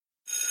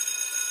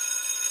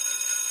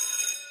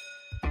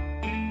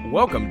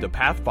Welcome to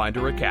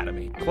Pathfinder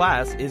Academy.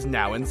 Class is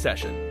now in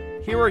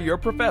session. Here are your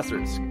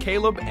professors,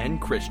 Caleb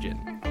and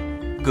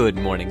Christian. Good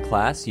morning,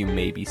 class. You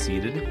may be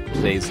seated.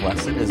 Today's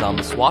lesson is on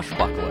the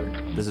Swashbuckler.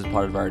 This is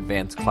part of our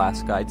Advanced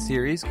Class Guide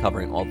series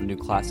covering all the new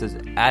classes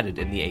added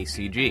in the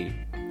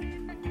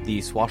ACG.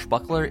 The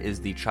Swashbuckler is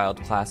the child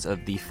class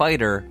of the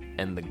Fighter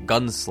and the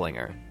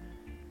Gunslinger.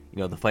 You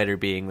know, the Fighter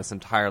being this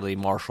entirely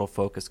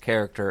martial-focused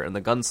character, and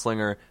the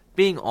Gunslinger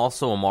being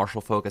also a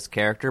martial-focused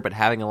character, but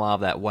having a lot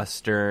of that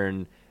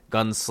Western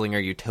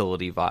gunslinger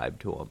utility vibe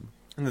to him.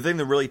 And the thing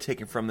they're really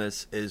taking from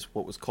this is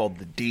what was called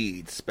the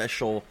deed,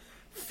 special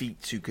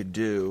feats you could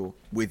do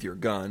with your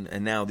gun,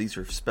 and now these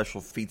are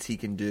special feats he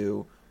can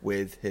do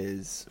with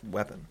his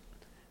weapon.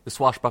 The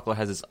Swashbuckler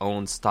has his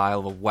own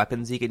style of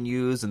weapons he can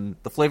use, and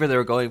the flavor they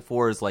were going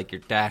for is like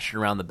you're dashing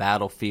around the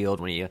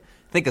battlefield. When you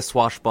think of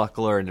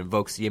Swashbuckler and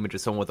invokes the image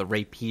of someone with a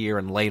rapier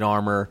and light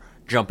armor,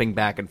 jumping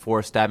back and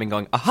forth, stabbing,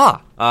 going,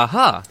 aha,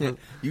 aha.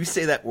 You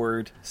say that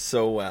word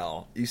so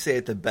well. You say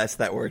it the best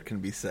that word can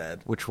be said.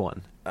 Which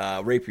one?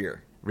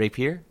 Rapier.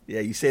 Rapier?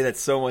 Yeah, you say that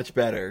so much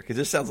better, because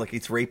this sounds like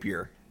it's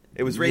rapier.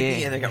 It was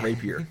rapey and I got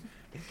rapier.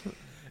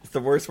 It's the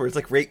worst word. It's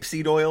like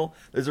rapeseed oil.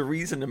 There's a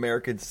reason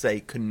Americans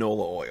say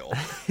canola oil.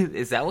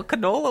 Is that what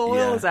canola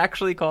oil is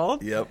actually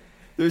called? Yep.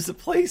 There's a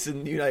place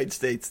in the United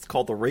States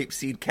called the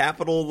rapeseed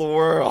capital of the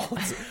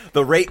world.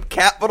 The rape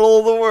capital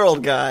of the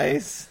world,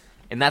 guys.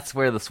 And that's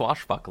where the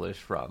Swashbuckler is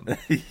from.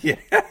 Yeah.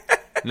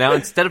 Now,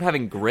 instead of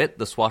having grit,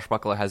 the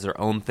Swashbuckler has their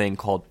own thing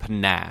called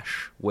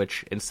panache,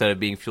 which, instead of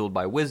being fueled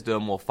by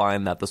wisdom, we'll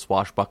find that the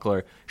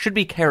Swashbuckler should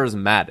be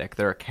charismatic.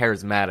 They're a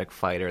charismatic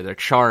fighter. They're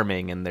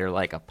charming, and they're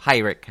like a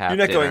pirate captain.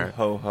 You're not going,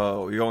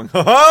 ho-ho. You're going,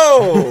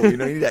 ho-ho! You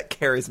don't need that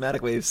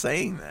charismatic way of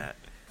saying that.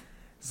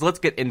 So let's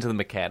get into the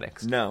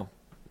mechanics. No.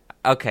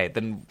 Okay,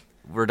 then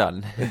we're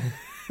done.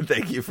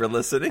 Thank you for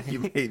listening.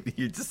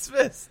 You're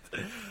dismissed.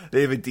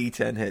 They have a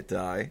D10 hit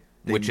die.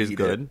 Which is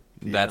good.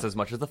 Yeah. That's as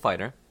much as the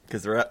fighter.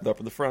 Because they're up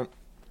in the front.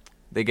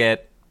 They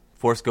get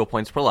 4 skill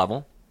points per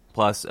level,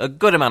 plus a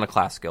good amount of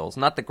class skills.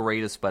 Not the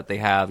greatest, but they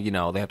have, they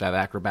have to have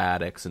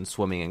acrobatics and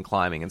swimming and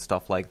climbing and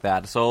stuff like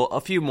that. So a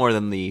few more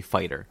than the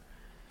fighter.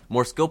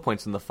 More skill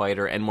points than the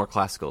fighter and more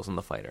class skills than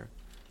the fighter,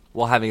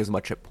 while having as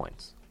much hit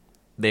points.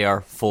 They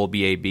are full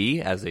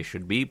BAB, as they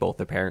should be. Both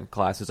their parent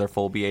classes are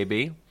full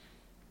BAB.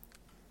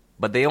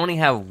 But they only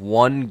have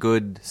one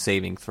good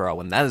saving throw,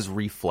 and that is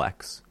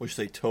reflex. Which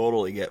they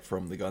totally get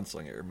from the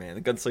Gunslinger. Man,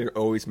 the Gunslinger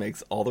always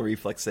makes all the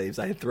reflex saves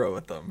I throw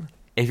at them.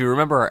 If you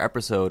remember our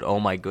episode, Oh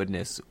My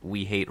Goodness,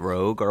 We Hate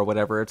Rogue, or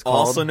whatever it's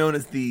called. Also known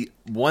as the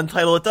one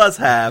title it does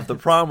have, the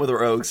problem with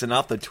rogues, and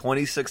not the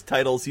 26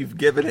 titles you've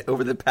given it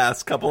over the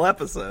past couple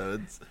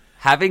episodes.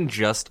 Having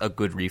just a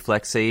good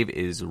reflex save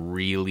is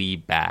really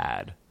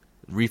bad.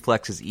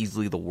 Reflex is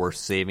easily the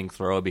worst saving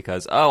throw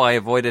because, I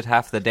avoided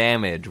half the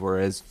damage,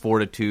 whereas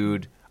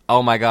Fortitude,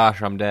 oh my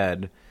gosh, I'm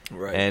dead.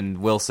 Right. And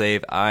Will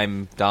Save,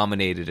 I'm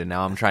dominated, and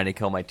now I'm trying to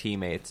kill my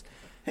teammates.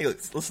 Hey,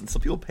 listen,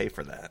 some people pay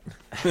for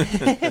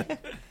that.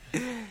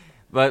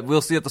 But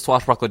we'll see that the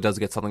Swashbuckler does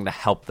get something to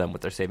help them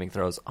with their saving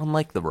throws,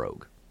 unlike the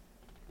Rogue.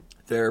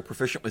 They're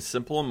proficient with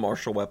simple and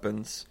martial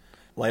weapons,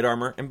 light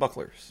armor, and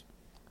bucklers.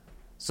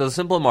 So the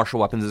simple and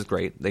martial weapons is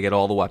great. They get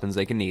all the weapons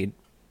they can need.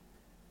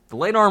 The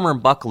light armor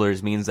and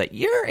bucklers means that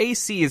your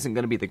AC isn't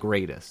going to be the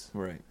greatest.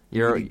 Right.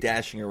 You're be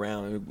dashing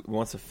around. It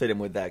wants to fit in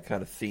with that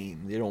kind of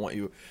theme. They don't want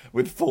you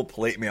with full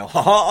plate mail.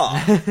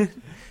 Ha-ha!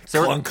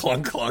 Clunk,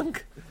 clunk,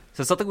 clunk.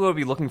 So something we'll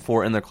be looking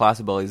for in their class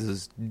abilities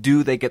is,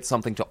 do they get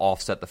something to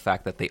offset the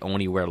fact that they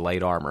only wear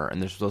light armor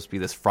and they're supposed to be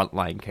this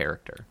frontline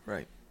character?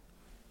 Right.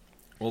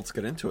 Well, let's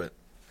get into it.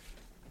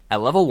 At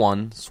level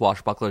 1,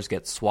 Swashbucklers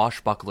get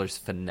Swashbuckler's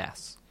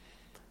Finesse.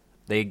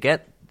 They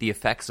get the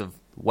effects of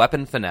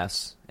weapon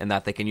finesse in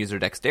that they can use their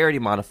dexterity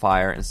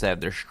modifier instead of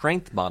their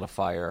strength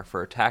modifier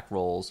for attack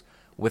rolls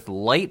with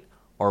light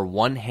or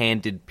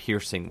one-handed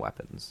piercing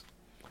weapons.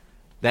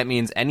 That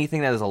means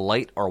anything that is a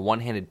light or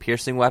one-handed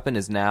piercing weapon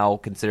is now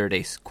considered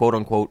a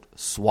quote-unquote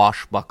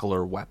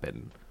swashbuckler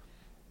weapon.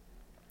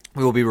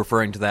 We will be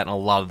referring to that in a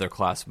lot of their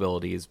class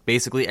abilities.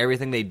 Basically,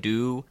 everything they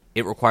do,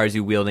 it requires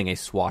you wielding a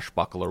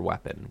swashbuckler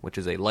weapon, which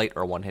is a light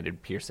or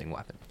one-handed piercing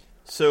weapon.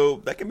 So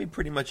that can be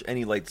pretty much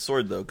any light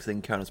sword, though, because they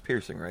can count as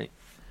piercing, right?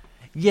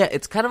 Yeah,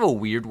 it's kind of a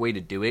weird way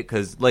to do it,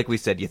 because, like we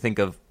said, you think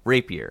of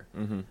rapier.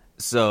 Mm-hmm.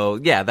 So,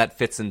 yeah, that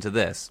fits into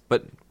this.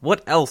 But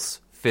what else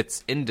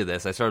fits into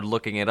this? I started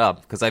looking it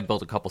up, because I've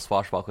built a couple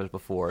swashbucklers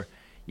before.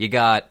 You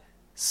got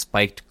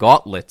spiked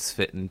gauntlets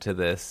fit into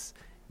this.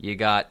 You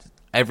got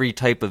every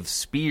type of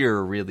spear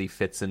really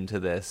fits into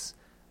this.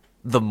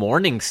 The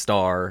Morning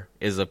Star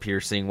is a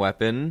piercing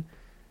weapon.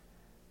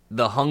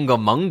 The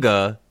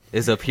Hungamunga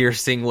is a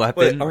piercing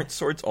weapon. Wait, aren't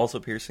swords also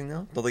piercing,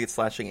 though? Don't they get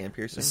slashing and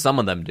piercing? Some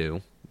of them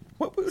do.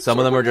 What Some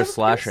of them are just have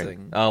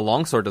slashing. piercing?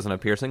 Longsword doesn't have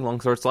piercing.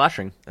 Longsword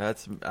slashing.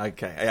 That's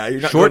okay. Yeah, you're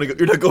not Short-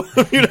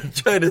 you're not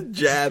trying to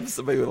jab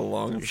somebody with a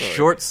long sword.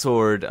 Short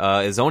sword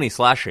is only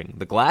slashing.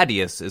 The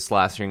Gladius is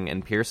slashing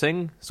and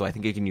piercing, so I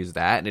think you can use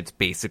that, and it's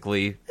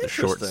basically the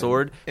short Interesting.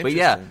 sword. But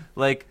yeah, Interesting.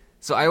 like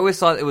So I always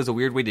thought it was a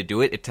weird way to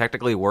do it. It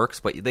technically works,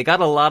 but they got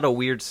a lot of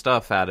weird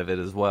stuff out of it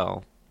as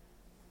well.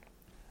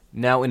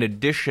 Now, in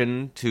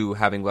addition to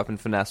having weapon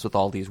finesse with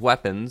all these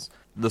weapons,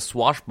 the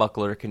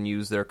swashbuckler can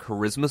use their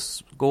charisma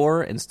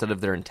score instead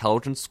of their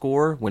intelligence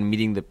score when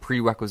meeting the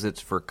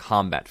prerequisites for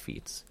combat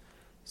feats.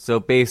 So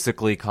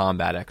basically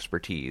combat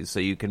expertise, so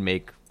you can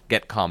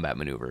get combat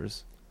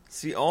maneuvers.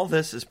 See, all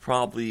this is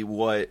probably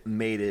what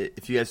made it,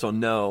 if you guys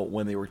don't know,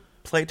 when they were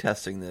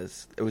playtesting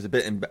this, it was a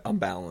bit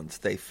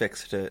unbalanced. They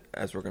fixed it,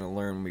 as we're going to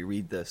learn when we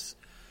read this,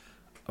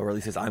 or at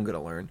least as I'm going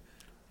to learn.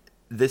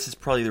 This is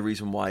probably the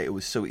reason why it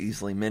was so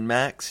easily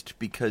min-maxed,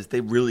 because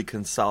they really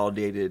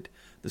consolidated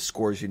the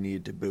scores you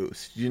needed to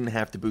boost. You didn't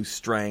have to boost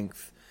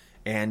strength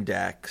and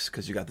dex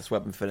because you got this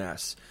weapon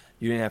finesse.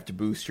 You didn't have to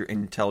boost your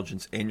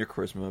intelligence and your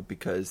charisma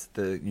because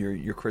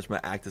your charisma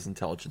acts as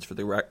intelligence for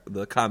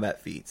the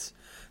combat feats.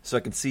 So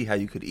I can see how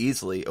you could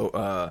easily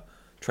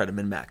try to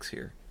min-max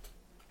here.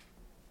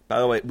 By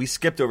the way, we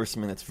skipped over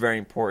something that's very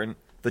important.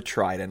 The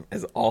trident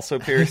is also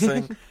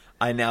piercing.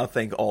 I now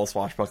think all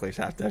swashbucklers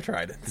have to have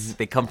tridents.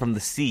 They come from the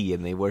sea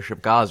and they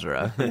worship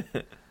Gazra.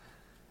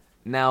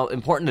 Now,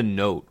 important to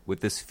note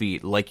with this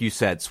feat, like you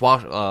said,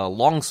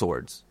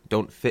 longswords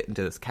don't fit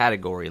into this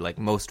category like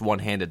most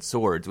one-handed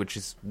swords, which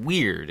is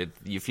weird.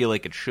 You feel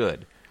like it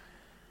should.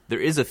 There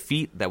is a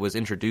feat that was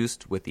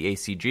introduced with the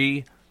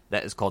ACG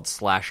that is called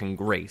Slashing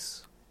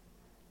Grace.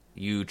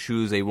 You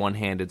choose a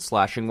one-handed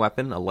slashing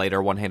weapon, a light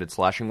or one-handed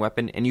slashing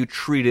weapon, and you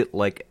treat it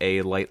like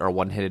a light or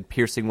one-handed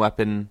piercing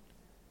weapon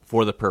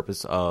for the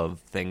purpose of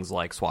things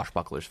like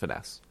swashbuckler's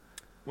finesse.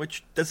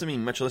 Which doesn't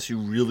mean much unless you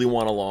really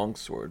want a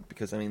longsword,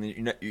 because, I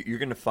mean, you're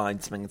going to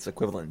find something that's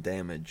equivalent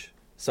damage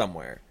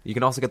somewhere. You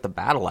can also get the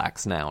battle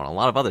axe now and a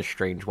lot of other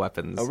strange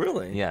weapons. Oh,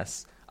 really?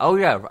 Yes. Oh,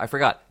 yeah, I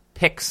forgot.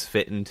 Picks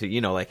fit into,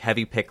 like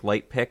heavy pick,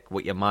 light pick,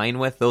 what you mine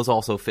with. Those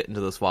also fit into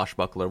the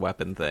swashbuckler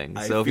weapon thing.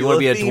 So if you want to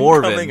be a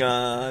dwarven... Coming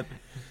on.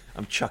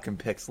 I'm chucking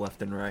picks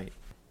left and right.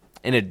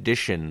 In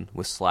addition,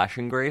 with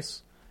Slashing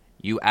Grace,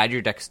 you add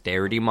your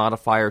dexterity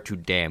modifier to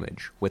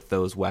damage with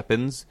those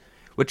weapons,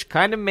 which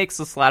kind of makes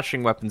the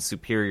slashing weapons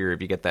superior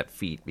if you get that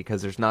feat,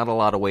 because there's not a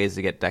lot of ways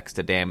to get dex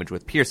to damage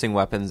with piercing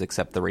weapons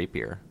except the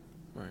rapier.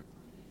 Right.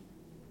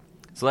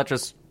 So that's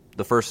just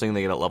the first thing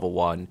they get at level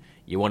 1.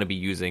 You want to be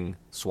using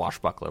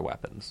swashbuckler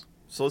weapons.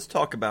 So let's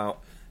talk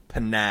about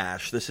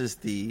panache. This is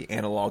the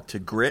analog to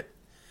grit,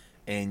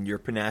 and your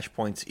panache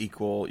points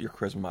equal your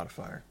charisma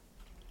modifier.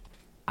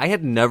 I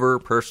had never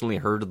personally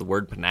heard of the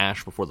word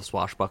panache before the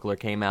swashbuckler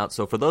came out,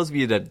 so for those of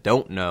you that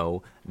don't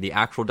know, the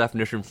actual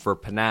definition for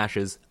panache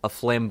is a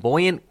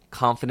flamboyant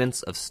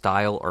confidence of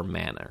style or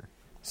manner.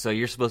 So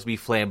you're supposed to be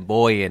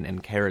flamboyant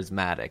and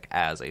charismatic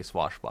as a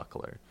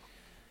swashbuckler.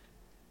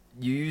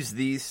 You use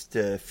these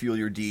to fuel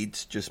your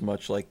deeds, just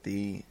much like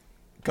the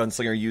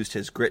gunslinger used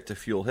his grit to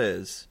fuel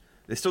his.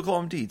 They still call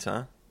them deeds,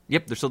 huh?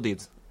 Yep, they're still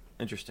deeds.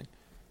 Interesting.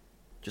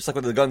 Just like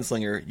with the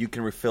gunslinger, you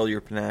can refill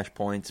your panache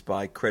points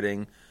by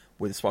critting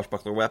with a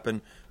swashbuckler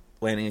weapon,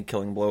 landing and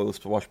killing blow,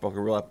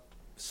 swashbuckler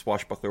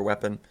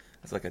weapon.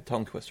 That's like a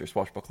tongue twister.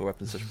 Swashbuckler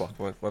weapon,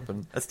 swashbuckler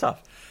weapon. That's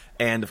tough.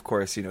 And, of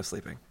course,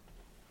 sleeping.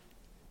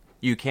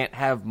 You can't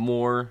have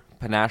more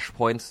panache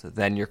points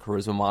than your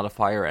charisma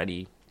modifier at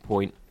any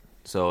point.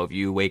 So if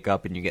you wake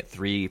up and you get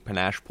 3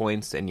 panache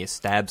points and you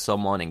stab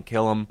someone and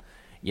kill them,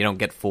 you don't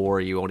get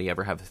 4, you only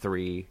ever have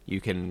 3. You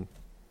can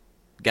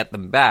get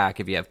them back.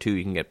 If you have 2,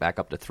 you can get back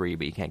up to 3,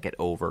 but you can't get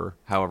over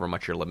however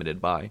much you're limited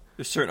by.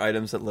 There's certain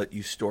items that let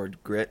you store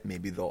grit.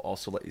 Maybe they'll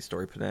also let you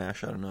store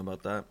panache. I don't know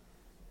about that.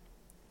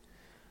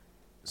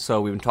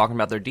 So we've been talking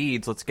about their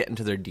deeds. Let's get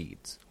into their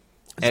deeds.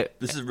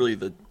 This is really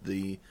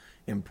the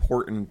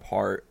important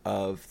part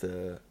of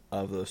the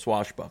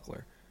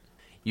swashbuckler.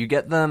 You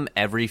get them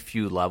every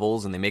few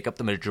levels, and they make up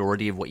the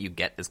majority of what you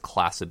get as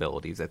class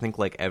abilities. I think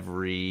like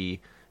every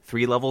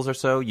 3 levels or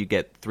so, you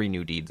get 3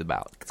 new deeds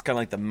about. It's kind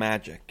of like the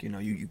magic.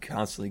 You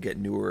constantly get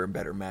newer and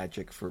better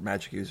magic for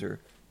magic user.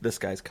 This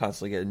guy's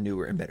constantly getting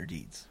newer and better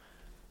deeds.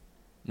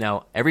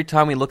 Now, every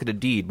time we look at a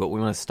deed, what we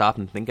want to stop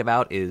and think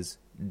about is,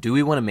 do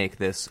we want to make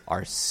this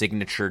our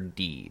signature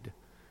deed?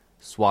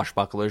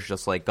 Swashbucklers,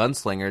 just like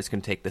gunslingers,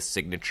 can take the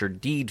signature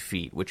deed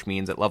feat, which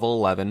means at level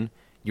 11...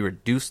 you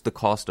reduce the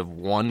cost of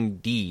 1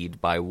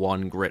 deed by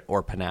 1 grit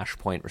or panache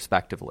point,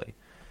 respectively.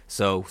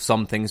 So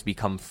some things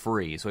become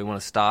free. So we want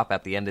to stop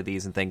at the end of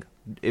these and think,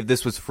 if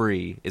this was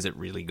free, is it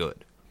really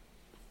good?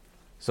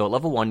 So at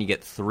level 1, you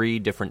get 3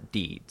 different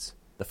deeds.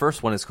 The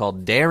first one is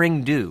called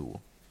Daring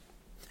Do.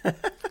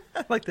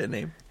 I like that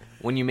name.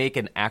 When you make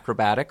an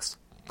acrobatics,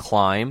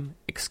 climb,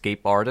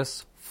 escape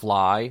artist,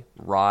 fly,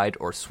 ride,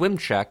 or swim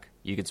check,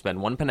 you can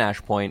spend 1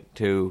 panache point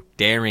to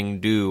daring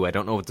do. I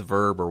don't know if it's a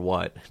verb or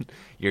what.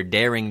 You're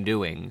daring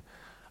doing.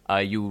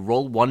 You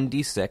roll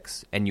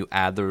 1d6, and you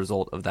add the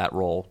result of that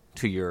roll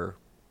to your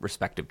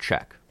respective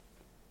check.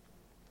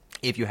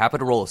 If you happen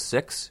to roll a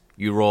 6,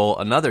 you roll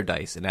another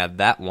dice and add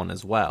that one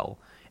as well.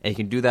 And you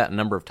can do that a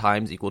number of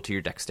times equal to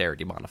your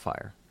dexterity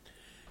modifier.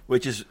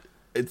 Which is,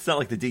 it's not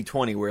like the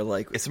D20 where,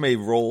 like, if somebody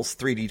rolls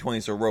 3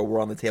 D20s in a row, we're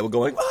on the table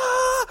going,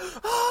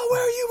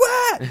 where are you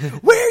at?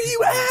 at? Where are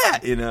you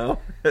at? You know?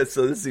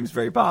 So this seems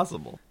very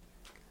possible.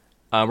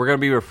 We're going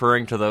to be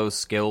referring to those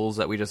skills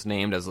that we just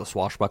named as the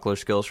swashbuckler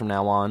skills from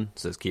now on.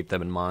 So just keep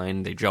them in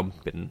mind. They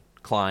jump and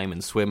climb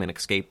and swim and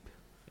escape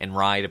and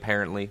ride,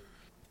 apparently.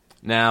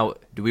 Now,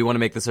 do we want to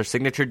make this our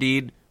signature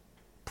deed?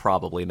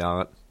 Probably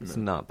not. It's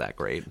not that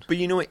great. But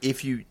you know what?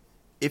 If you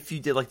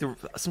did, like,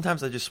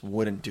 sometimes I just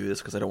wouldn't do this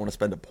because I don't want to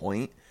spend a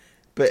point.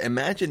 But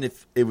imagine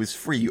if it was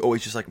free. You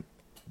always just, like,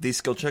 these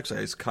skill checks, I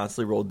just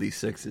constantly rolled these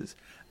 6s.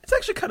 It's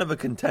actually kind of a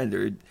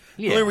contender.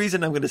 Yeah. The only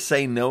reason I'm going to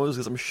say no is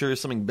because I'm sure there's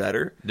something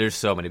better. There's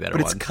so many better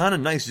But ones. it's kind of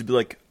nice to be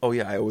like, oh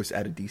yeah, I always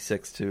add a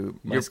D6 to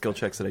my skill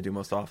checks that I do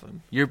most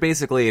often. You're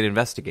basically an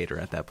investigator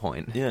at that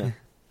point. Yeah.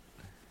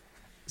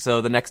 So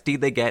the next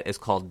deed they get is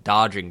called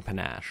Dodging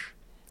Panache.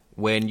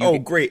 When you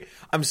Great.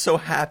 I'm so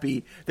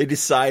happy they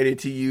decided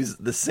to use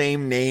the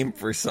same name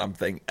for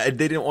something. They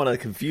didn't want to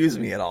confuse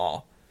me at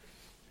all.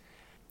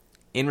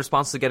 In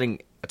response to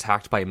getting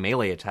attacked by a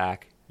melee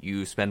attack,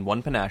 you spend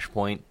 1 panache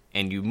point,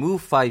 and you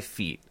move 5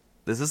 feet.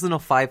 This isn't a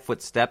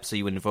 5-foot step, so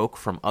you invoke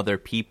from other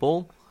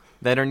people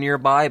that are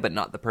nearby, but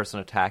not the person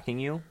attacking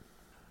you.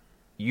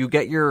 You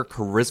get your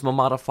charisma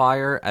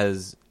modifier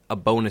as a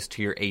bonus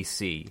to your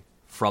AC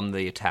from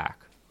the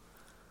attack.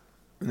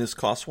 And this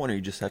costs 1, or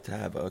you just have to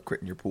have a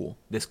crit in your pool?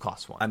 This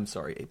costs 1. I'm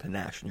sorry, a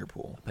panache in your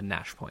pool.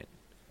 Panache point.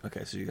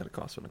 Okay, so you got a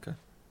cost 1, okay.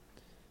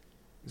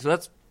 So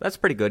that's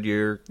pretty good.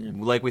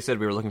 Like we said,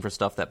 we were looking for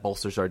stuff that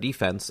bolsters our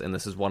defense, and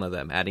this is one of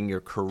them. Adding your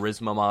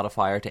charisma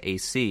modifier to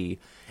AC,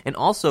 and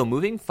also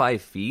moving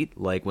 5 feet.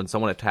 Like when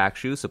someone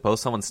attacks you,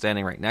 suppose someone's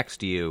standing right next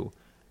to you.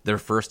 Their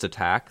first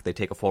attack, they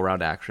take a full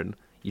round action.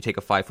 You take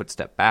a 5-foot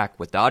step back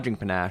with dodging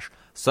panache.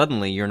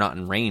 Suddenly, you're not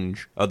in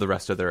range of the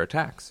rest of their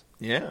attacks.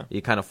 Yeah.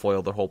 You kind of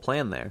foil their whole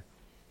plan there.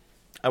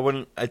 I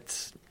wouldn't.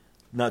 It's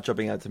not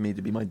jumping out to me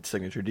to be my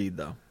signature deed,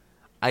 though.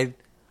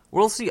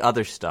 We'll see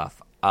other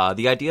stuff.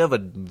 The idea of a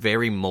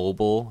very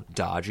mobile,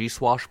 dodgy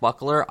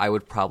swashbuckler, I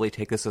would probably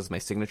take this as my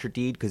signature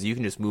deed, because you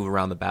can just move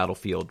around the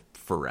battlefield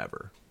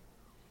forever.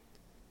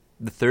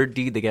 The third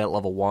deed they get at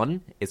level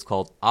 1 is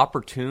called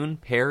Opportune,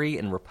 Parry,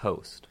 and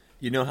Riposte.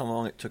 You know how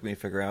long it took me to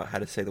figure out how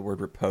to say the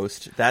word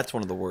riposte? That's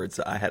one of the words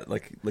that I had,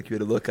 like you had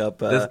to look up.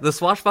 The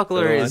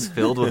swashbuckler is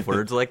filled with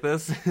words like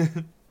this.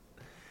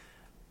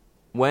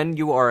 When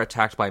you are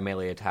attacked by a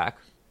melee attack,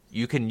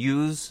 you can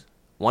use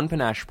 1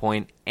 panache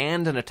point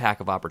and an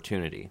attack of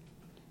opportunity.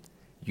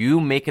 You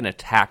make an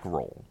attack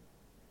roll,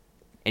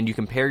 and you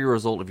compare your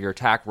result of your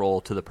attack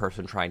roll to the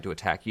person trying to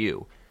attack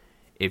you.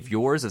 If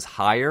yours is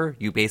higher,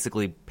 you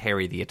basically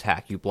parry the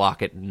attack. You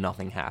block it,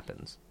 nothing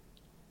happens.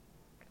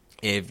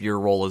 If your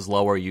roll is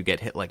lower, you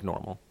get hit like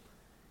normal.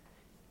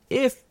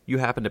 If you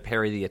happen to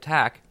parry the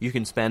attack, you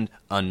can spend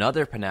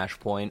another panache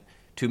point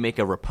to make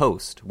a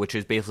riposte, which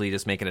is basically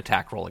just make an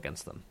attack roll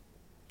against them.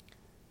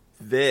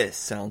 This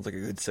sounds like a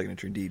good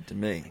signature deed to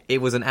me.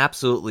 It was an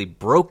absolutely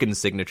broken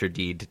signature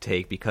deed to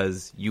take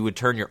because you would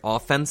turn your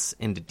offense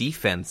into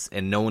defense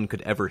and no one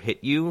could ever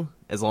hit you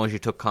as long as you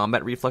took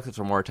combat reflexes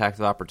or more attacks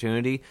of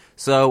opportunity.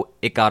 So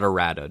it got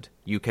errated.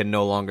 You can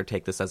no longer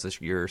take this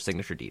as your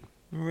signature deed.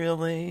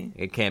 Really?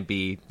 It can't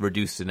be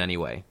reduced in any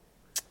way.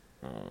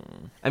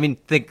 I mean,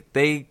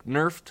 they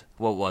nerfed,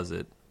 what was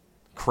it?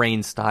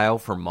 Crane style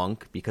for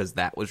Monk because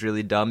that was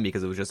really dumb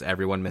because it was just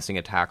everyone missing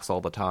attacks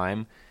all the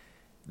time.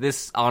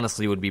 This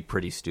honestly would be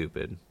pretty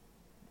stupid.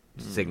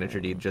 Signature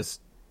deed, just...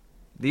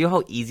 Do you know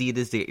how easy it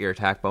is to get your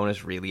attack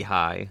bonus really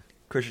high?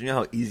 Christian, you know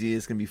how easy it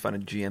is going to be find a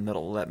GM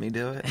that'll let me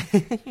do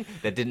it?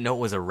 That didn't know it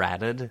was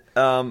errated?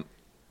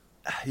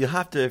 You'll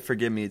have to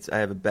forgive me, I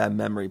have a bad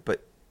memory,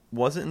 but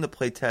wasn't in the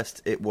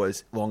playtest it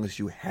was as long as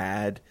you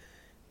had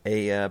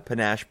a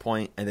panache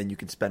point and then you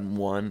could spend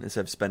 1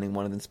 instead of spending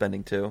 1 and then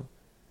spending 2?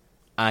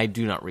 I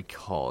do not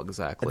recall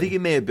exactly. I think it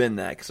may have been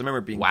that, because I remember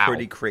it being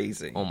pretty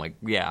crazy. Oh my,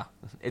 yeah.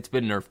 It's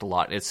been nerfed a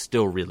lot. It's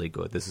still really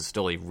good. This is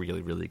still a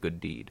really, really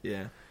good deed.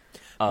 Yeah.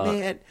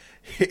 Man,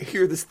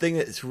 hear this thing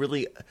that's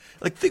really...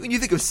 Like, when you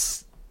think of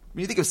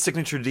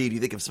signature deed, you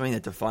think of something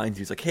that defines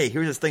you. It's like, hey,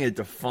 here's this thing that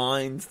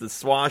defines the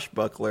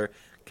swashbuckler.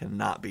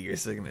 Cannot be your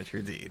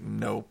signature deed.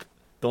 Nope.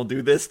 Don't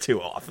do this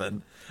too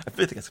often. I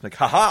feel like it's like,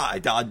 haha, I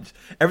dodged.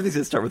 Everything's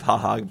going to start with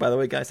haha, by the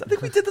way, guys. I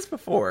think we did this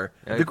before.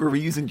 I think we're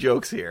reusing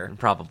jokes here.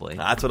 Probably.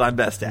 That's what I'm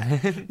best at.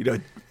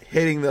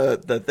 Hitting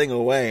the thing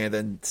away and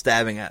then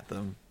stabbing at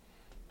them.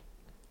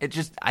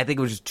 I think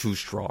it was just too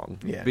strong.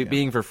 Yeah,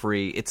 Being for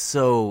free, it's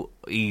so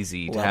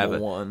easy to have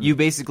it. 1. You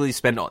basically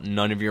spend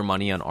none of your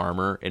money on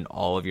armor and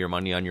all of your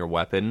money on your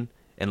weapon.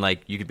 And,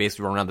 like, you could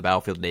basically run around the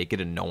battlefield naked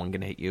and no one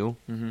can hit you.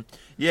 Mm-hmm.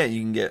 Yeah, you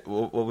can get...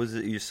 What was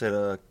it? You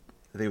said...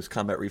 I think it was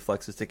combat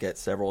reflexes to get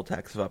several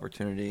attacks of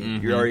opportunity.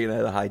 Mm-hmm. You're already going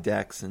to have a high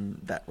dex,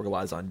 and that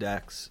relies on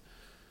dex.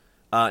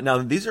 Now,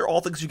 these are all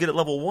things you get at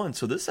level 1,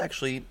 so this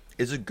actually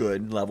is a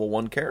good level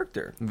 1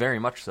 character. Very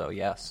much so,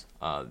 yes.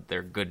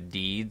 They're good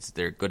deeds,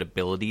 they're good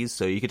abilities,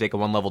 so you could take a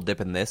 1-level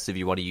dip in this if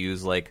you want to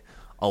use, like,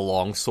 a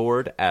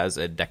longsword as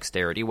a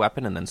dexterity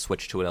weapon and then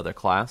switch to another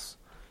class.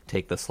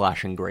 Take the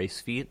Slash and Grace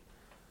feat.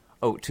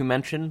 Oh, to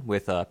mention,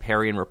 with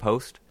parry and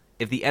riposte,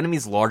 if the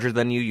enemy's larger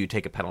than you, you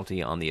take a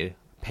penalty on the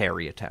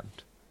parry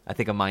attempt. I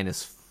think a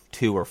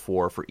 -2 or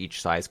 4 for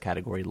each size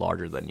category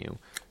larger than you.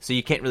 So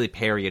you can't really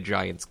parry a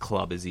giant's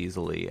club as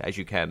easily as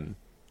you can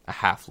a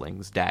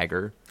halfling's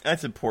dagger.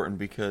 That's important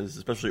because,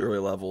 especially early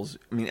levels,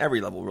 I mean, every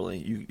level really,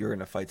 you're going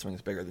to fight something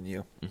that's bigger than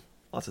you.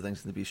 Lots of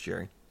things in the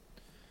bestiary.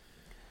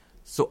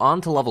 So on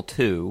to level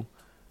 2,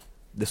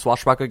 the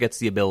Swashbuckler gets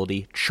the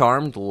ability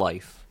Charmed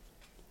Life.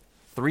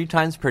 3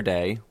 times per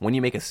day, when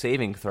you make a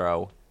saving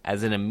throw,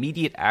 as an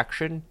immediate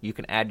action, you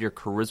can add your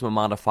Charisma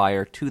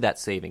modifier to that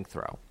saving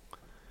throw.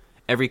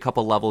 Every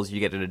couple levels, you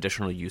get an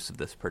additional use of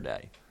this per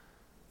day.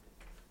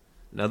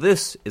 Now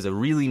this is a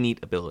really neat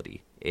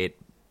ability. It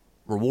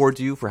rewards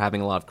you for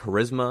having a lot of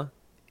charisma.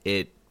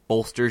 It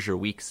bolsters your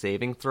weak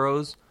saving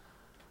throws.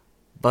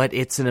 But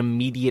it's an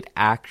immediate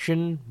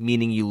action,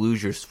 meaning you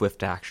lose your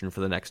swift action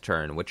for the next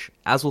turn, which,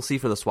 as we'll see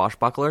for the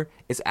Swashbuckler,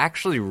 is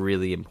actually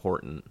really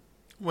important.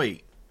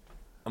 Wait,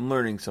 I'm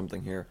learning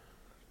something here.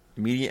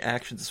 Immediate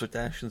actions and swift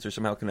actions are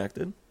somehow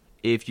connected?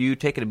 If you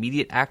take an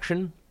immediate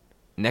action,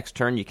 next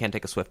turn you can't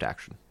take a swift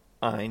action.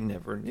 I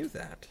never knew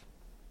that.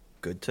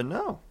 Good to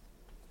know.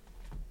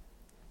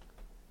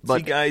 But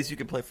see, guys, you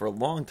can play for a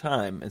long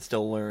time and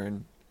still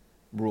learn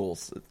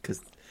rules,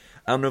 because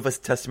I don't know if it's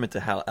a testament to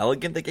how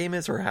elegant the game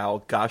is or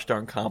how gosh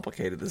darn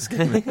complicated this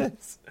game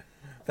is.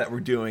 That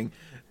we're doing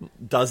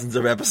dozens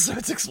of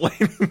episodes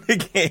explaining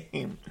the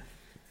game.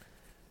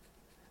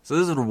 So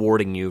this is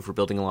rewarding you for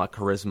building a lot of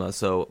charisma.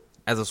 So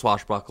as a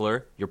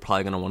Swashbuckler, you're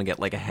probably going to want to get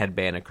like a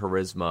headband of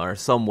charisma or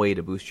some way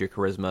to boost your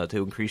charisma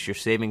to increase your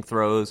saving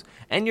throws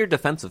and your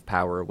defensive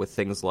power with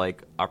things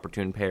like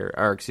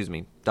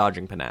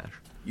dodging panache.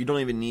 You don't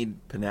even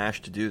need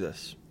panache to do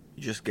this.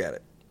 You just get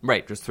it.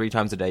 Right, just 3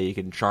 times a day you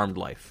can Charmed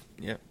Life.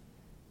 Yeah.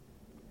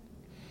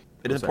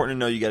 It is important to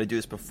know you got to do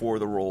this before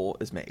the roll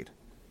is made.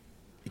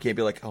 You can't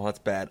be like, oh, that's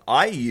bad.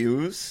 I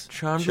use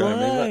Charmed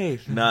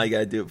Life. No, you got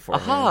to do it before.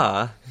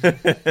 Aha!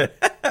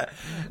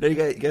 No, you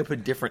got to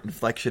put different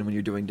inflection when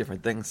you're doing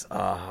different things.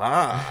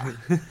 Aha!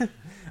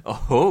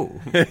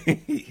 Oh!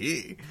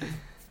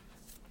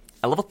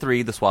 At level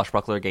 3, the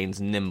Swashbuckler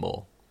gains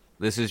Nimble.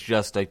 This is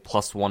just a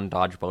 +1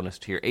 dodge bonus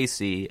to your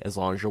AC as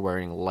long as you're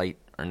wearing light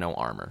or no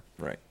armor.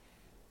 Right.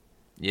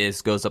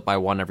 This goes up by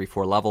 1 every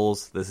 4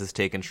 levels. This is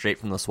taken straight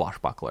from the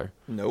Swashbuckler.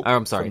 Nope.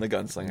 I'm sorry. From the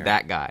gunslinger.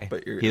 That guy.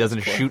 But he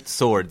doesn't shoot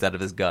swords out of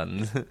his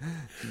guns.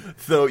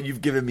 So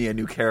you've given me a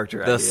new character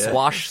The idea.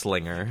 Swash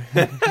Slinger.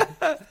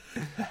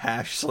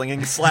 Hash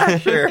slinging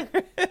slasher.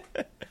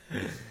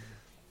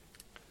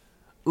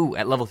 Ooh,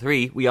 at level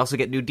 3, we also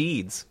get new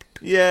deeds.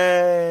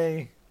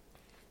 Yay!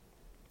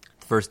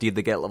 The first deed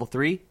they get at level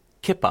 3,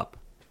 Kip Up.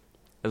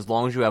 As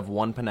long as you have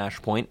 1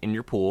 panache point in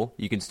your pool,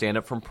 you can stand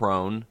up from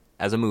prone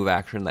as a move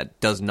action that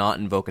does not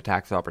invoke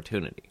attacks of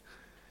opportunity.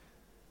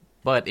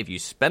 But if you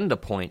spend a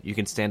point, you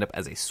can stand up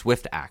as a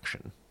swift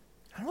action.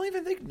 I don't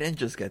even think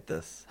ninjas get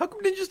this. How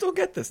come ninjas don't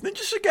get this?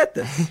 Ninjas should get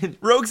this.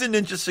 Rogues and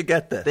ninjas should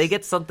get this. They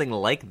get something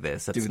like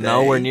this. It's Do they?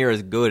 nowhere near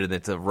as good, and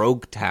it's a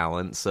rogue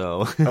talent,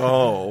 so...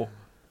 Oh.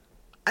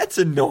 That's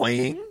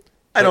annoying.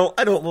 I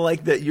don't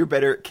like that you're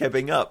better at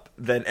keeping up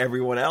than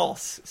everyone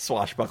else,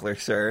 Swashbuckler,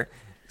 sir.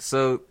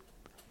 So,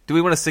 do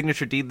we want to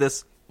signature deed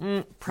this?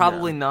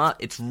 Probably No. not.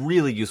 It's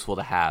really useful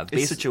to have.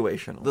 It's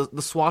situational.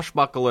 The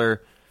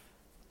Swashbuckler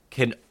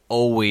can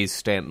always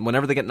stand.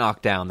 Whenever they get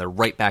knocked down, they're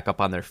right back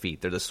up on their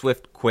feet. They're the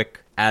swift,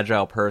 quick,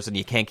 agile person.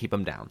 You can't keep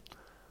them down.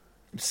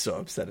 I'm so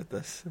upset at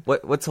this.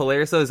 What's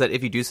hilarious, though, is that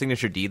if you do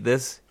signature deed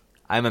this,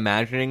 I'm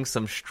imagining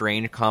some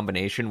strange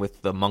combination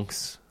with the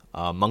monk's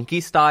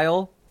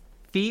monkey-style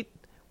feat,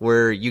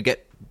 where you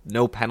get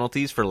no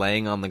penalties for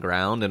laying on the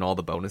ground and all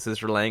the bonuses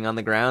for laying on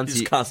the ground.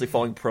 Just constantly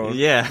falling prone.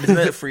 Yeah. Isn't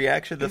that a free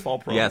action to fall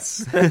prone?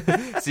 Yes.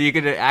 So you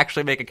could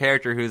actually make a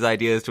character whose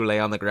idea is to lay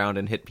on the ground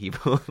and hit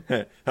people.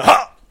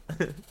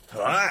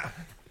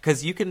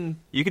 Because you can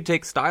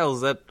take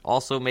styles that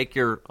also make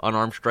your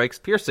unarmed strikes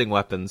piercing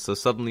weapons, so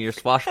suddenly you're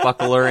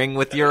swashbucklering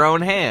with your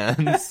own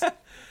hands.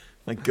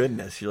 My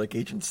goodness, you're like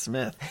Agent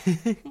Smith.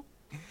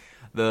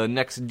 The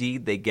next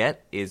deed they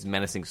get is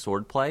Menacing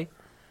Swordplay.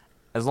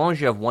 As long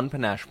as you have 1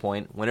 panache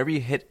point, whenever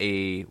you hit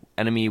a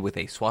enemy with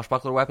a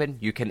swashbuckler weapon,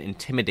 you can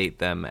intimidate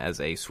them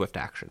as a swift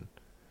action.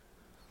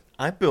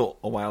 I built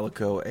a while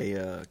ago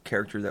a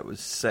character that was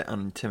set on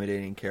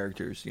intimidating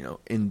characters,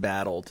 in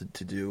battle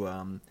to do.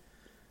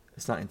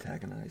 It's not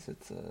antagonize;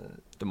 it's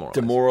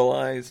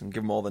demoralize and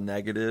give them all the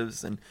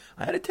negatives. And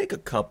I had to take a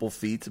couple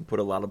feats and put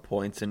a lot of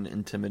points in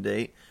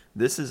intimidate.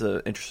 This is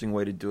an interesting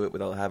way to do it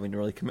without having to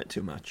really commit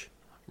too much.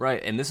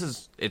 Right, and it's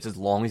as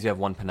long as you have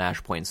 1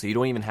 panache point, so you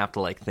don't even have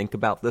to think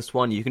about this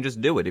one. You can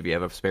just do it. If you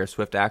have a spare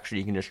swift action,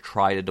 you can just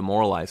try to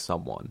demoralize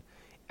someone.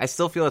 I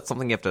still feel it's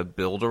something you have to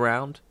build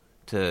around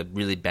to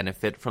really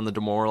benefit from the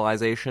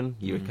demoralization.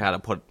 You would kind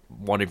of put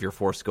 1 of your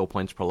 4 skill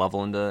points per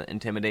level into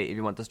Intimidate if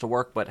you want this to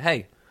work, but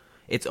hey,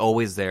 it's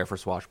always there for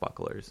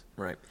swashbucklers.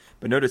 Right,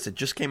 but notice it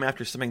just came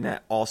after something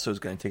that also is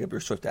going to take up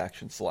your swift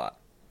action slot.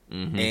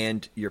 Mm-hmm.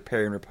 And your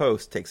parry and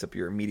riposte takes up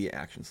your immediate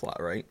action slot,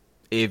 right?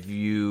 If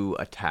you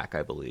attack,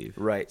 I believe.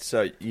 Right,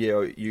 so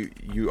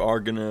you are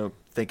going to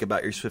think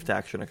about your swift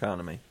action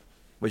economy.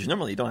 Which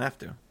normally you don't have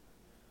to.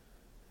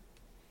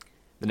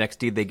 The next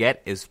deed they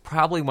get is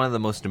probably one of the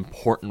most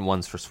important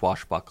ones for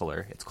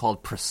Swashbuckler. It's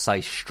called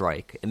Precise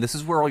Strike, and this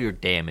is where all your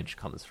damage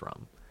comes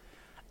from.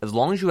 As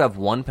long as you have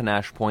one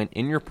panache point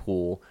in your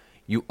pool,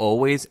 you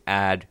always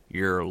add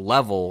your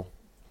level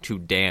to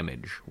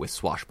damage with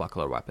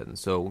Swashbuckler weapons.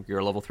 So you're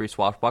a level 3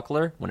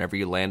 Swashbuckler. Whenever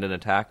you land an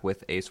attack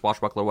with a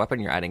Swashbuckler weapon,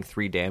 you're adding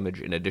 3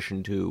 damage in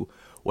addition to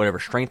whatever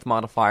strength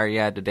modifier you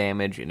add to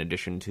damage, in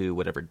addition to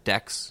whatever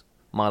dex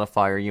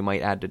modifier you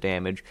might add to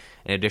damage,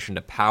 in addition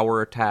to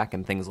power attack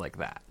and things like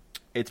that.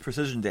 It's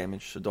precision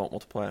damage, so don't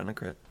multiply it on a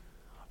crit.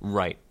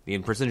 Right. The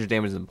precision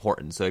damage is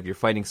important. So if you're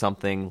fighting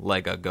something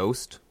like a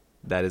ghost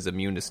that is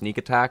immune to sneak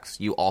attacks,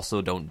 you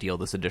also don't deal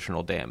this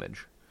additional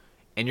damage.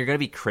 And you're going to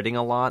be critting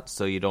a lot,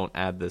 so you don't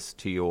add this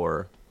to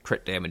your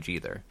crit damage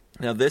either.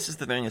 Now, this is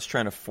the thing that's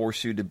trying to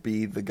force you to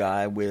be the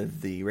guy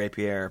with the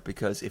rapier,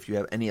 because if you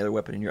have any other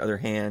weapon in your other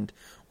hand,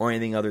 or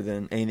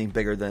anything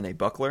bigger than a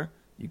buckler,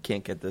 you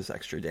can't get this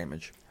extra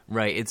damage.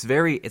 Right.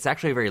 It's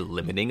actually a very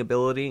limiting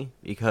ability,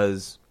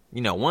 because,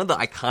 one of the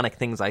iconic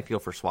things I feel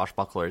for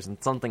Swashbucklers,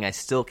 and something I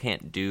still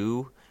can't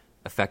do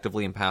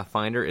effectively in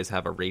Pathfinder, is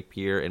have a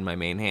rapier in my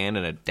main hand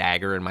and a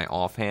dagger in my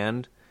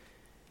offhand.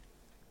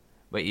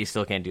 But you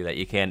still can't do that.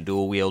 You can't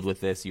dual wield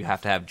with this. You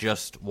have to have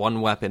just one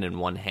weapon in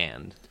one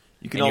hand.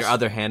 Your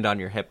other hand on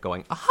your hip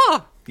going,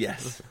 aha!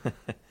 Yes.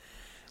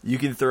 You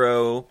can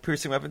throw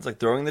piercing weapons, like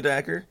throwing the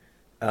dagger.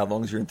 As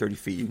long as you're in 30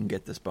 feet, you can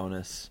get this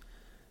bonus.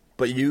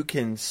 But you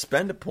can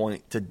spend a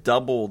point to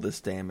double this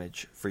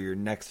damage for your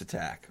next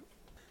attack.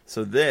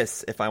 So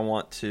this, if I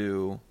want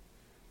to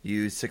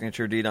use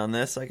Signature Deed on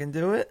this, I can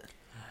do it?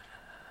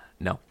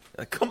 No.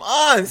 Come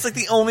on! It's like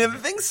the only other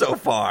thing so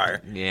far.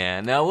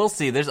 Yeah, no, we'll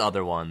see. There's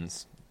other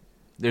ones.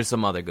 There's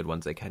some other good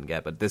ones they can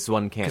get, but this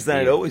one can't. Because then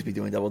I'd always be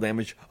doing double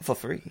damage for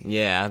free.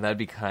 Yeah, that'd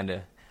be kind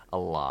of a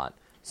lot.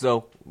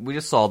 So, we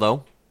just saw,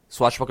 though,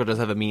 Swashbuckler does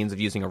have a means of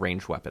using a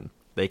ranged weapon.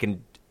 They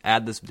can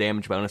add this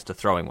damage bonus to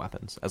throwing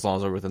weapons, as long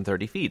as they're within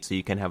 30 feet, so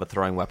you can have a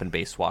throwing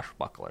weapon-based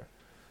Swashbuckler.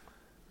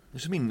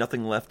 There's going to be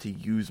nothing left to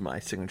use my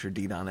Signature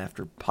Deed on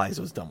after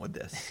Paizo's done with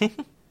this.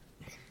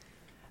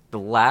 The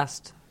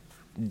last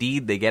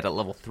deed they get at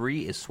level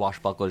 3 is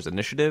Swashbuckler's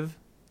Initiative.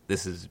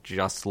 This is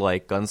just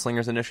like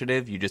Gunslinger's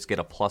Initiative. You just get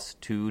a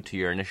 +2 to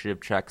your initiative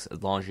checks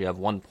as long as you have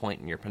 1 point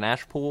in your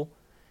panache pool.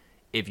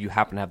 If you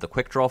happen to have the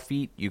quick draw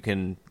feat, you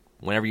can,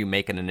 whenever you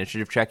make an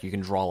initiative check, you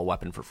can draw a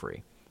weapon for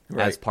free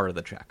as part of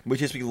the check.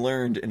 Which, as we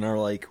learned in our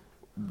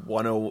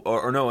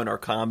in our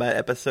combat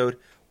episode,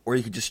 or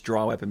you could just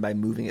draw a weapon by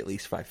moving at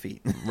least 5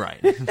 feet.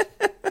 Right.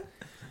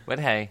 But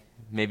hey,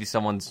 maybe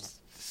someone's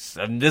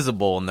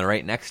invisible and they're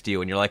right next to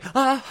you, and you're like,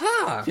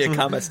 aha! Yeah,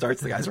 combat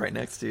starts, the guy's right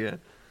next to you.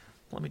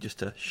 Let me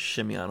just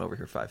shimmy on over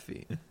here 5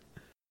 feet.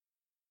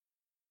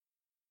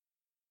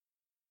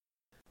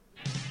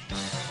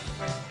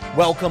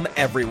 Welcome,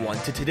 everyone,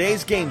 to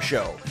today's game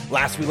show.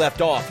 Last we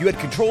left off, you had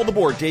control of the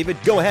board, David.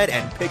 Go ahead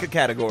and pick a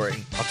category.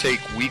 I'll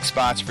take weak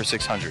spots for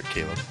 600,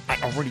 Caleb. I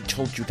already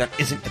told you that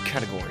isn't a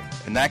category.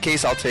 In that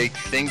case, I'll take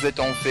things that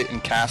don't fit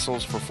in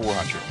castles for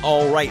 400.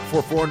 All right,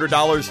 for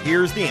 $400,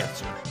 here's the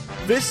answer.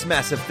 This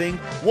massive thing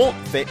won't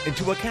fit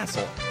into a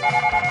castle.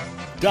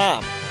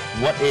 Dom.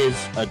 What is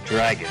a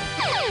dragon?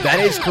 That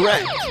is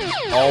correct.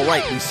 All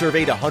right, we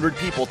surveyed 100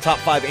 people. Top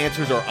 5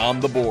 answers are on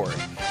the board.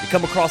 You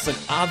come across an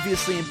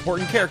obviously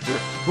important character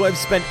who I've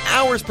spent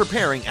hours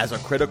preparing as a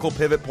critical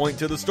pivot point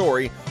to the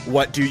story.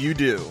 What do you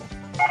do?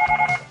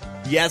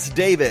 Yes,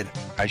 David.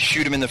 I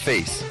shoot him in the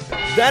face.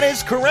 That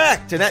is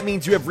correct, and that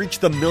means you have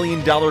reached the $1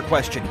 million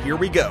question. Here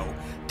we go.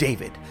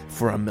 David,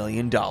 for $1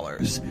 million.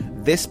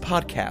 This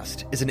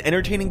podcast is an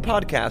entertaining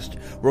podcast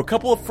where a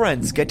couple of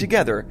friends get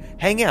together,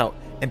 hang out,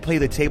 and play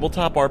the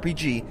tabletop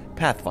RPG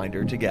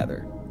Pathfinder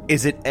together.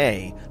 Is it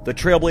A, the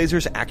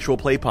Trailblazers Actual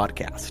Play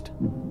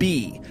Podcast?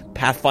 B,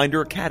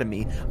 Pathfinder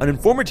Academy, an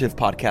informative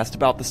podcast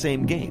about the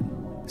same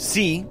game?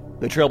 C,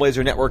 the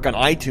Trailblazer Network on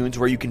iTunes,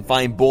 where you can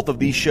find both of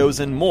these shows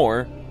and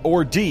more?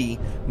 Or D,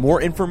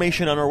 more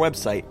information on our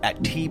website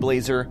at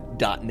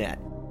tblazer.net?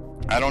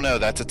 I don't know,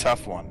 that's a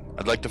tough one.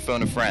 I'd like to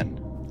phone a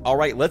friend. All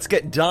right, let's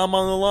get Dom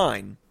on the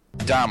line.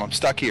 Dom, I'm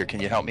stuck here.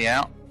 Can you help me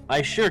out?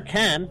 I sure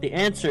can. The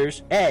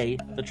answer's A,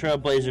 the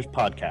Trailblazers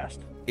Podcast.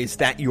 Is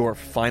that your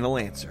final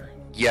answer?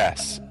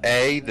 Yes,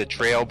 A, the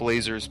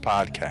Trailblazers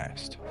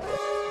Podcast.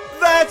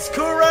 That's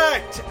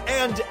correct!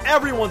 And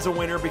everyone's a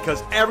winner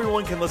because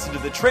everyone can listen to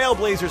the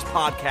Trailblazers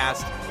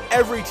Podcast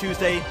every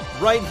Tuesday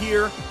right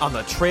here on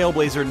the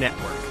Trailblazer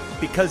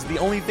Network. Because the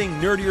only thing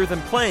nerdier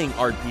than playing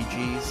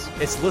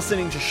RPGs is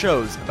listening to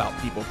shows about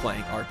people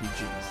playing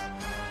RPGs.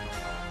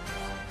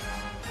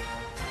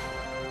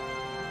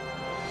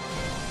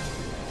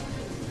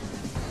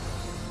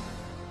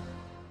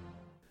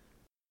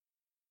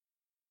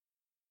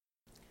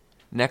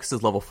 Next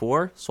is level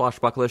 4.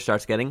 Swashbuckler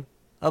starts getting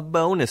a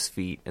bonus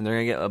feat, and they're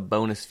going to get a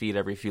bonus feat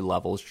every few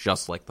levels,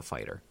 just like the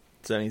fighter.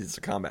 So that means it's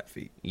a combat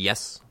feat.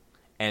 Yes.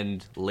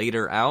 And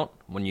later out,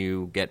 when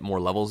you get more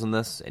levels in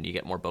this, and you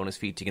get more bonus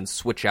feats, you can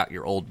switch out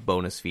your old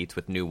bonus feats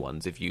with new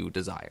ones if you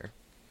desire.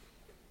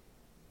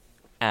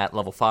 At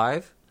level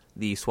 5,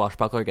 the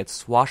Swashbuckler gets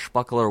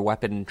Swashbuckler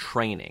Weapon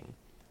Training.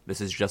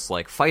 This is just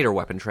like fighter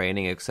weapon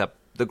training, except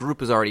the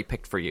group is already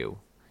picked for you.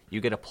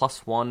 You get a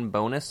 +1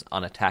 bonus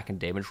on attack and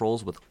damage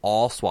rolls with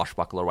all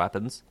Swashbuckler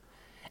weapons,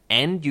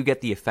 and you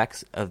get the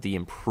effects of the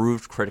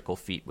improved critical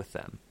feat with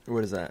them.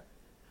 What is that?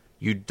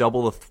 You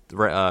double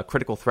the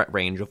critical threat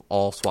range of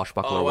all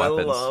Swashbuckler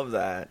weapons. I love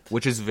that.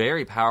 Which is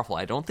very powerful.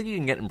 I don't think you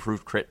can get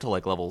improved crit to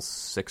like level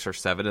 6 or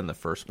 7 in the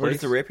first place. What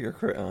is the rapier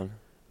crit on?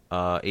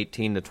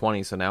 18 to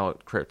 20, so now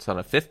it crits on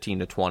a 15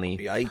 to 20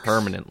 Yikes.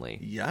 permanently.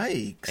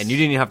 Yikes. And you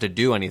didn't even have to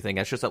do anything.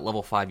 It's just at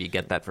level 5 you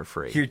get that for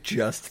free. You're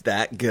just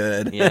that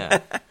good. Yeah.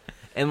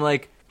 And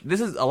like,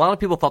 this is, a lot of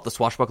people thought the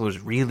Swashbuckler was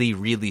really,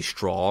 really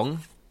strong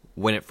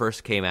when it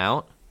first came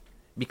out,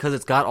 because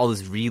it's got all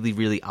this really,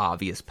 really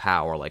obvious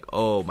power. Like,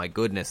 oh my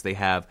goodness, they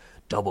have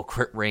double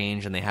crit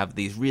range, and they have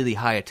these really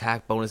high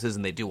attack bonuses,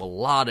 and they do a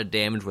lot of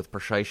damage with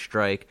Precise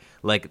Strike.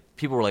 Like,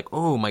 people were like,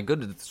 oh my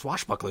goodness, the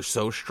Swashbuckler's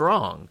so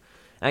strong.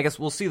 And I guess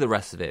we'll see the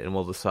rest of it, and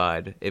we'll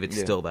decide if it's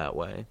still that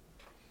way.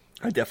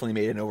 I definitely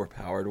made an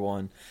overpowered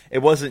one. It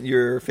wasn't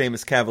your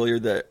famous Cavalier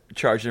that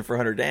charged in for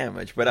 100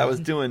 damage, but I was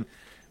doing...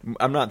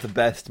 I'm not the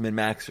best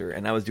min-maxer,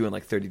 and I was doing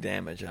like 30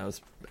 damage, and I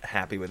was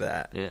happy with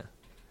that. Yeah.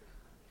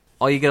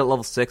 All you get at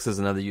level 6 is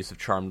another use of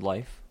Charmed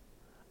Life.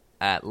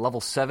 At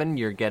level 7,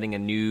 you're getting a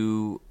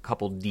new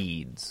couple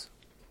deeds.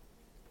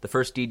 The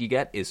first deed you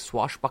get is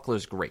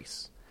Swashbuckler's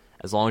Grace.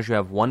 As long as you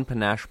have 1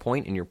 panache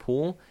point in your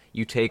pool,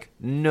 you take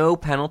no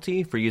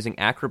penalty for using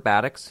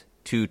acrobatics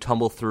to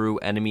tumble through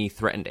enemy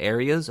threatened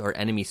areas or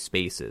enemy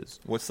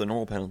spaces. What's the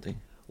normal penalty?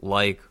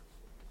 Like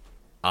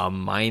a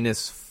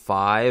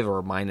 -5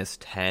 or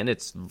 -10.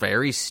 It's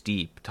very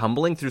steep.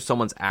 Tumbling through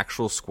someone's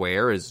actual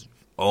square is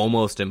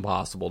almost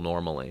impossible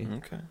normally.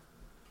 Okay.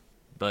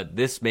 But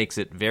this makes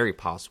it very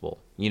possible.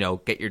 You know,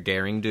 get your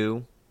daring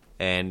due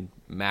and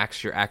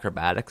max your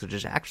acrobatics, which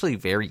is actually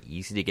very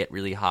easy to get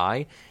really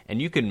high.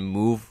 And you can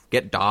move,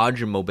 get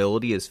dodge and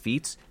mobility as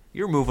feats.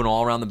 You're moving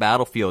all around the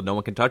battlefield. No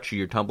one can touch you.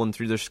 You're tumbling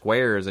through their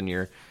squares, and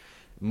you're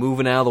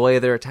moving out of the way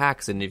of their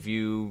attacks. And if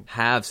you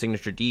have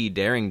Signature D,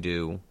 Daring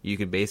Do, you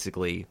can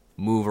basically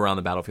move around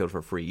the battlefield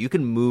for free. You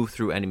can move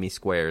through enemy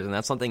squares, and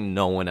that's something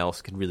no one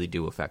else can really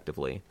do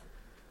effectively.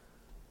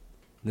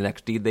 The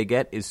next deed they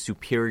get is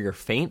Superior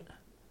Feint.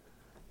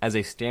 As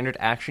a standard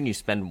action, you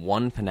spend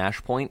 1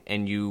 panache point,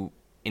 and you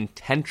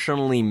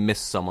intentionally miss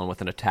someone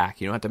with an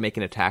attack. You don't have to make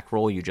an attack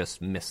roll, you just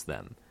miss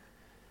them.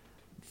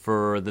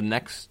 For the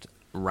next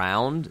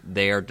round,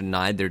 they are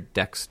denied their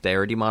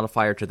dexterity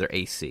modifier to their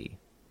AC.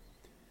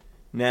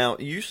 Now,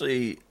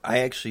 usually,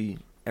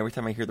 every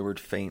time I hear the word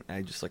feint,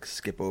 I just like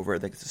skip over it. I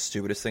think it's the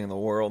stupidest thing in the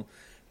world.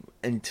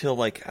 Until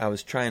like I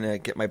was trying to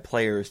get my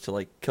players to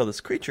like kill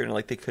this creature, and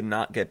like they could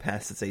not get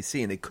past its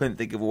AC, and they couldn't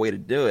think of a way to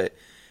do it.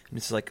 And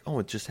it's like, oh,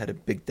 it just had a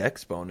big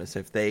dex bonus.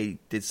 If they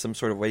did some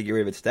sort of way to get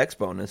rid of its dex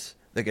bonus,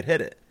 they could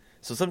hit it.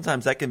 So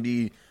sometimes that can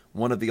be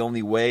one of the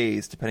only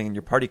ways, depending on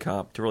your party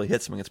comp, to really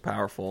hit something that's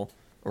powerful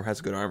or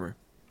has good armor.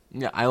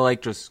 Yeah, I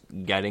like just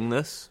getting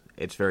this.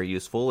 It's very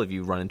useful if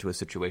you run into a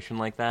situation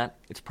like that.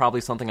 It's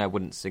probably something I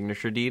wouldn't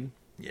signature deed.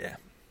 Yeah.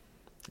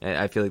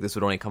 I feel like this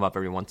would only come up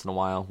every once in a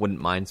while. Wouldn't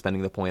mind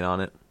spending the point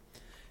on it.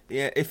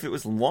 Yeah, if it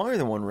was longer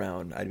than 1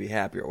 round, I'd be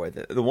happier with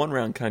it. The 1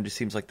 round kind of just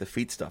seems like the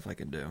feat stuff I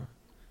can do.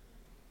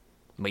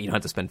 But you don't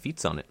have to spend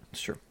feats on it.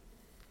 It's true.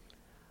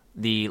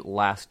 The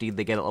last deed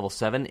they get at level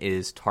 7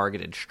 is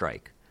Targeted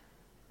Strike.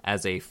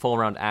 As a full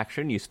round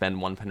action, you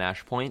spend 1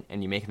 panache point,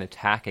 and you make an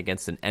attack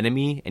against an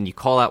enemy, and you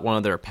call out one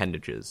of their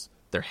appendages.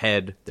 Their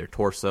head, their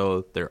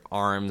torso, their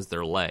arms,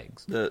 their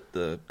legs.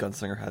 The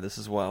gunslinger had this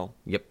as well.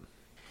 Yep.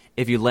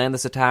 If you land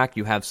this attack,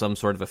 you have some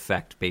sort of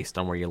effect based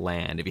on where you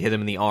land. If you hit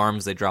them in the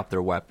arms, they drop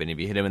their weapon. If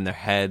you hit them in their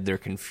head, they're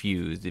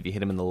confused. If you hit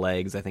them in the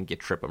legs, I think you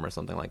trip them or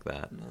something like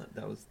that.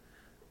 That was...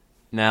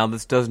 Now,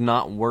 this does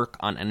not work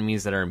on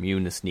enemies that are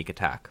immune to sneak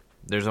attack.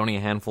 There's only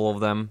a handful of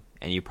them,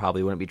 and you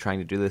probably wouldn't be trying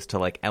to do this to,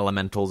 like,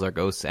 elementals or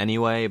ghosts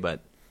anyway,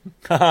 but...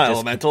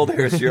 Elemental,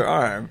 there's your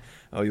arm.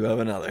 Oh, you have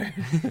another.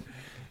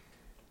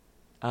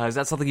 Is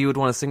that something you would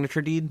want a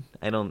signature deed?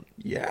 I don't...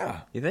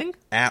 Yeah. You think?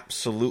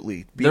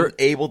 Absolutely. Being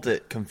able to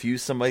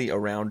confuse somebody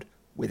around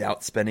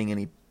without spending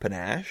any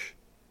panache,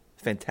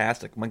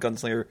 fantastic. My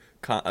gunslinger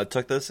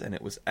took this, and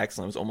it was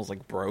excellent. It was almost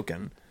like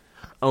broken.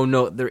 Oh,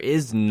 no, there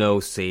is no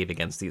save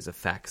against these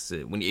effects.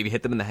 If you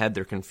hit them in the head,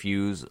 they're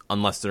confused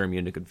unless they're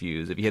immune to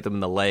confuse. If you hit them in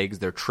the legs,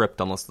 they're tripped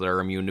unless they're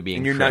immune to being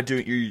and you're tripped.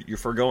 not doing... You're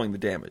foregoing the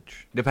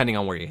damage. Depending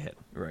on where you hit.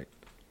 Right.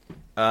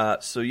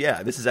 So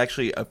yeah, this is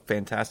actually a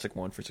fantastic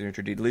one for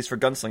signature deed. At least for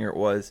gunslinger, it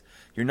was.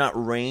 You're not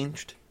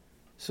ranged,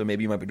 so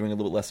maybe you might be doing a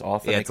little bit less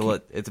often. Yeah,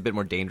 it's a bit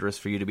more dangerous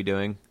for you to be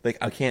doing. Like,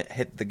 I can't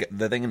hit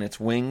the thing in its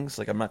wings.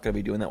 Like, I'm not going to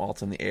be doing that while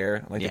it's in the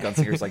air. Like, the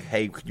gunslinger's like,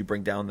 hey, could you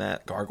bring down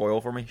that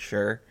gargoyle for me?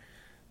 Sure.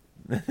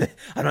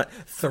 I'm not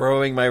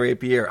throwing my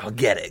rapier. I'll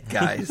get it,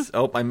 guys.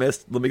 Oh, I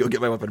missed. Let me go get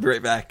my weapon. Be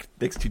right back.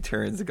 Takes 2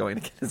 turns going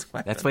to get his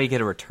weapon. That's why you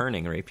get a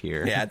returning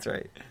rapier. Yeah, that's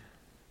right.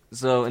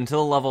 So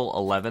until level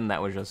 11,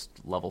 that was just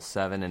level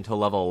 7. Until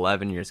level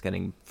 11, you're just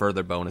getting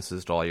further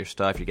bonuses to all your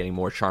stuff. You're getting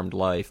more Charmed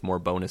Life, more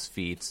bonus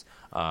feats,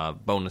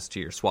 bonus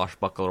to your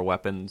swashbuckler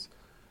weapons.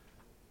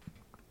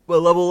 Well,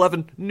 level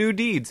 11, new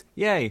deeds.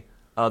 Yay.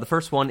 The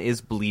first one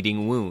is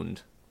Bleeding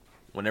Wound.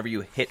 Whenever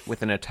you hit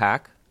with an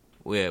attack,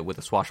 with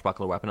a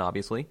swashbuckler weapon,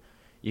 obviously,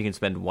 you can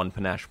spend 1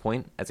 panache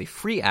point as a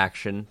free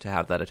action to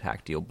have that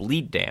attack deal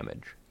bleed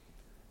damage.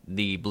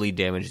 The bleed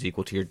damage is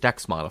equal to your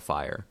dex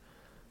modifier.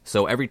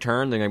 So every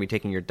turn, they're going to be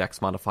taking your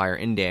dex modifier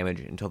in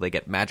damage until they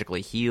get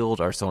magically healed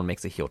or someone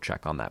makes a heal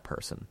check on that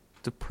person.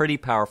 It's a pretty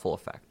powerful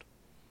effect.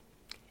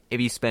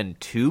 If you spend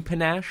 2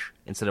 panache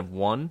instead of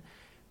 1,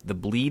 the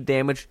bleed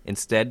damage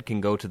instead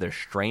can go to their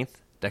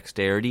strength,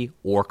 dexterity,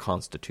 or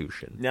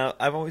constitution. Now,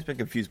 I've always been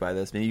confused by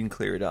this. Maybe you can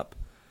clear it up.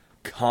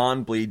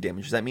 Con bleed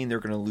damage. Does that mean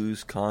they're going to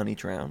lose con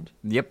each round?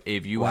 Yep,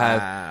 if you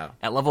have,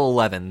 at level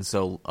 11,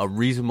 so a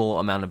reasonable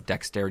amount of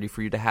dexterity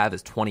for you to have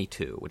is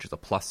 22, which is a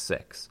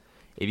 +6.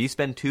 If you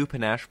spend 2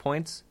 panache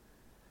points,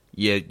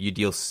 you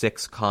deal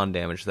 6 con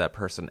damage to that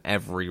person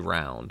every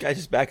round. Guys,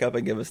 just back up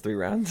and give us 3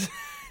 rounds.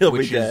 He'll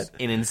which be dead. is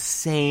an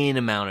insane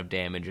amount of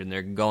damage, and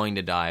they're going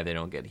to die if they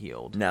don't get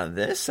healed. Now,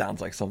 this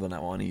sounds like something I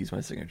want to use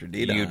my signature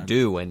deed on. You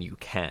do, and you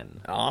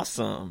can.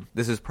 Awesome.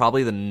 This is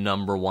probably the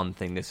number one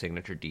thing to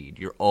signature deed.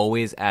 You're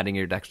always adding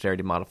your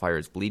dexterity modifier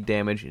as bleed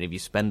damage, and if you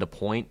spend a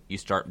point, you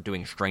start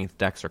doing strength,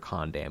 dex, or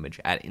con damage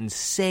at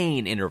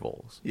insane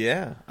intervals.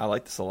 Yeah, I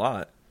like this a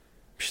lot.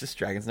 This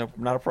dragon's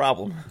not a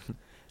problem.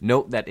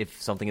 Note that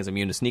if something is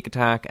immune to sneak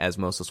attack, as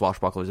most of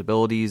Swashbuckler's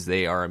abilities,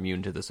 they are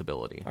immune to this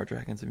ability. Are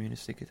dragons immune to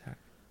sneak attack?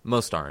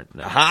 Most aren't,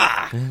 no.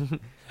 Ha!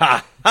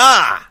 Ha!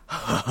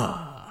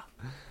 Ha!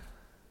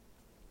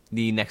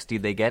 The next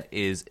deed they get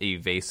is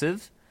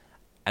Evasive.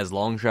 As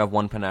long as you have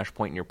 1 panache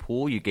point in your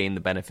pool, you gain the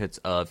benefits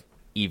of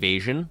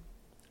Evasion,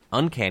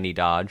 Uncanny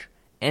Dodge,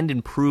 and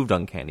Improved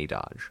Uncanny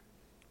Dodge.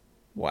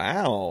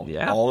 Wow.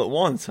 Yeah. All at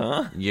once,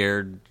 huh?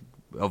 You're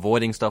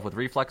avoiding stuff with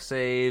reflex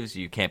saves,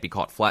 you can't be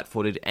caught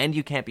flat-footed, and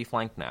you can't be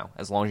flanked now,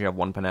 as long as you have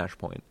 1 panache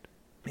point.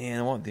 Man,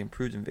 I want the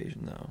improved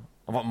invasion, though.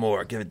 I want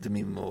more. Give it to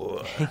me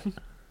more.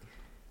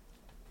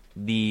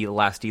 The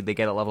last deed they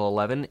get at level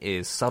 11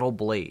 is Subtle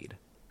Blade.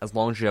 As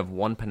long as you have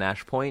 1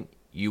 panache point,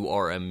 you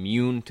are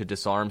immune to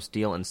disarm,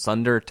 steal, and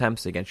sunder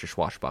attempts against your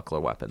swashbuckler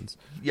weapons.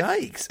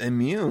 Yikes.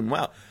 Immune.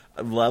 Wow.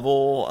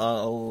 Level,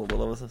 what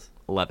level is this?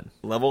 11.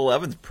 Level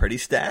 11's pretty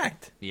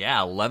stacked.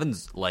 Yeah,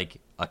 11's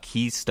like a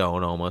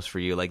keystone almost for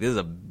you. Like, this is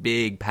a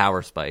big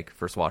power spike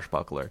for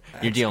swashbuckler.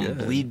 You're dealing good.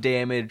 bleed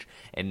damage,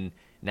 and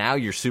now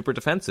you're super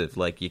defensive.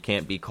 Like, you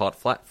can't be caught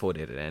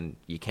flat-footed, and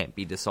you can't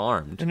be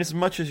disarmed. And as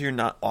much as you're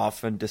not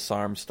often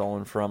disarmed,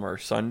 stolen from, or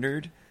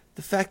sundered,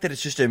 the fact that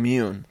it's just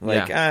immune,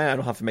 like, Yeah. I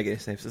don't have to make any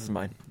saves. This is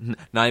mine.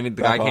 Not even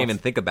the Back guy can't off. even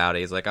think about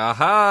it. He's like,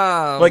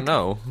 aha, Like,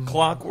 no.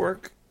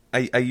 Clockwork,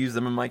 I use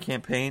them in my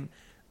campaign.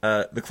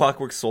 The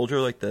Clockwork Soldier,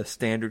 like the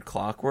standard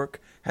Clockwork,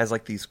 has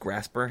like these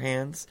grasper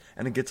hands,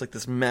 and it gets like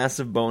this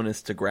massive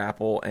bonus to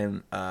grapple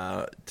and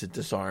to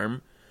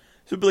disarm.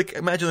 So it'd be like,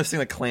 imagine this thing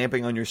like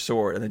clamping on your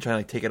sword and then trying to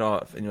like take it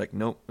off, and you're like,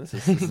 nope, this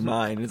is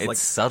mine. It's like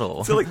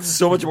subtle. It's like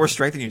so much more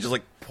strength, and you're just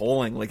like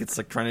pulling, like it's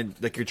like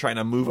you're trying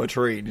to move a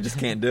tree, and you just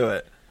can't do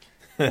it.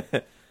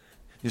 You're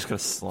just gonna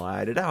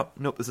slide it out.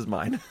 Nope, this is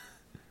mine.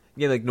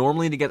 Yeah, like,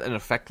 normally to get an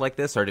effect like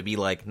this, or to be,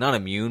 like, not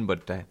immune,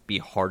 but to be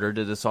harder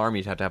to disarm,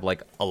 you'd have to have,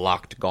 like, a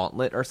locked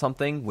gauntlet or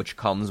something, which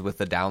comes with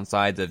the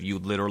downsides of you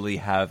literally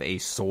have a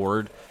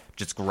sword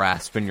just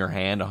grasp in your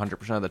hand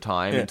 100% of the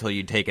time until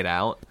you take it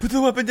out. Put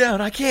the weapon down.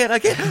 I can't.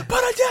 Put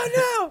it down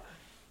now.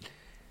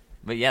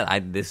 But yeah,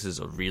 this is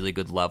a really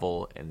good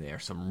level, and there are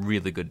some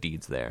really good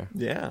deeds there.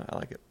 Yeah, I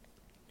like it.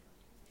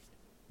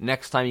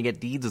 Next time you get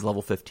deeds is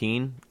level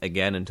 15.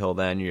 Again, until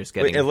then, you're just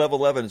getting... Wait, at level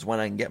 11 is when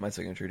I can get my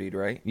signature deed,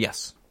 right?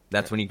 Yes,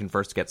 that's when you can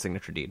first get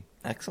signature deed.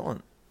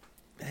 Excellent.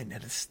 Man,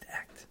 that is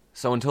stacked.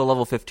 So until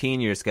level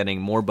 15, you're just getting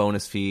more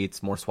bonus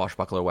feats, more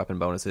swashbuckler weapon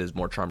bonuses,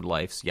 more charmed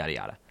lives, yada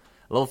yada.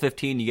 Level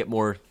 15, you get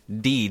more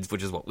deeds,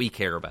 which is what we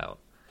care about.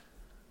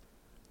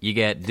 You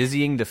get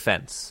Dizzying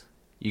Defense.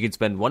 You can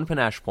spend 1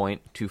 panache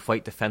point to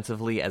fight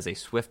defensively as a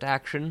swift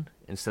action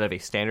instead of a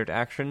standard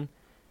action,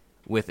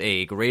 with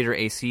a greater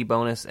AC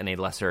bonus and a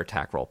lesser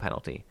attack roll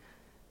penalty.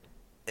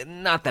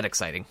 Not that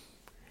exciting.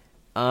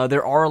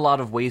 There are a lot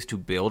of ways to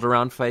build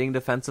around fighting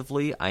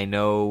defensively. I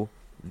know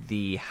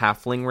the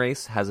Halfling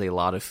race has a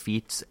lot of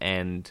feats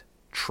and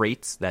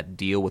traits that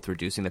deal with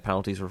reducing the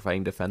penalties for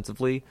fighting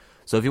defensively.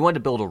 So if you wanted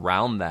to build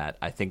around that,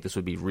 I think this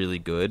would be really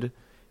good.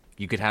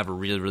 You could have a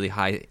really, really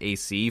high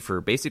AC for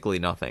basically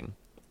nothing,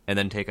 and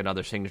then take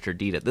another signature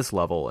deed at this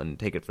level and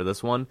take it for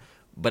this one.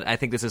 But I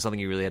think this is something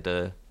you really have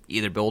to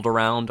either build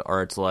around,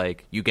 or it's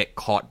like you get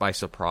caught by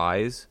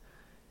surprise,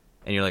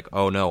 and you're like,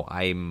 oh no,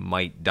 I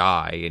might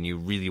die, and you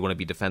really want to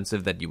be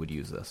defensive, then you would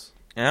use this.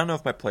 And I don't know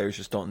if my players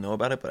just don't know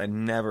about it, but I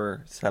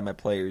never have my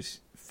players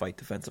fight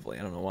defensively.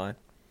 I don't know why.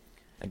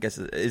 I guess,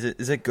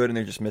 is it good and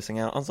they're just missing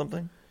out on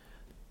something?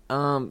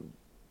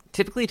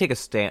 Typically take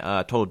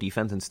a total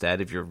defense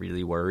instead if you're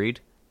really worried.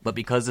 But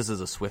because this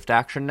is a swift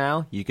action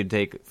now, you can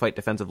take fight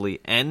defensively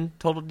and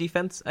total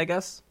defense, I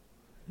guess.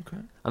 Okay.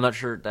 I'm not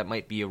sure, that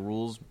might be a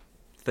rules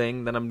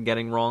thing that I'm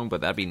getting wrong,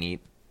 but that'd be neat.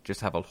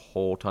 Just have a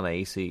whole ton of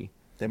AC.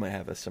 They might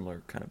have a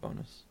similar kind of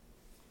bonus.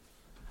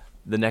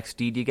 The next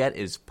deed you get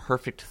is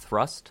Perfect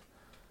Thrust.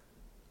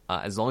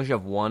 As long as you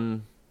have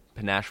one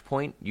panache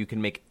point, you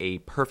can make a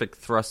Perfect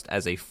Thrust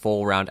as a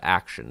full round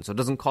action. So it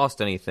doesn't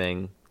cost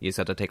anything. You just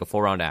have to take a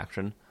full round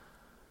action.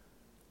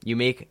 You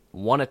make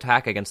one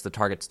attack against the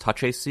target's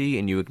touch AC,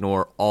 and you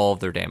ignore all of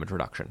their damage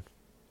reduction.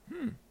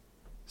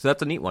 So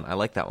that's a neat one. I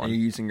like that Are one. you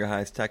using your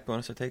highest attack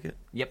bonus to take it?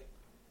 Yep.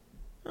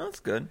 Oh, that's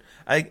good.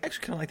 I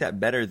actually kind of like that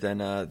better than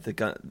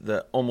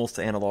the almost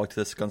analog to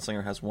this.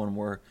 Gunslinger has one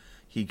where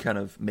he kind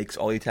of makes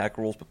all the attack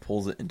rolls but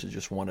pulls it into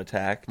just one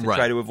attack to Right.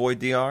 try to avoid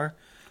DR.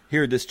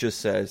 Here, this just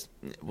says,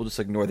 we'll just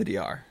ignore the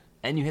DR.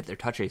 And you hit their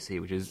touch AC,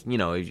 which is, you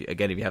know,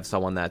 again, if you have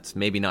someone that's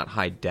maybe not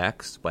high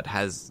dex, but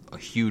has a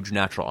huge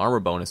natural armor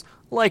bonus,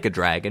 like a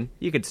dragon,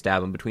 you could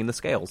stab them between the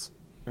scales.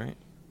 Right?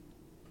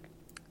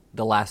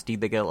 The last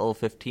deed they get at level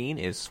 15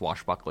 is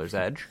Swashbuckler's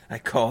Edge. I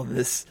call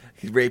this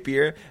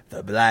rapier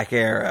the Black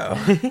Arrow.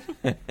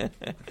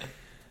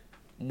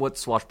 What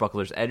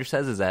Swashbuckler's Edge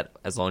says is that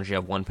as long as you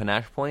have one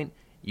panache point,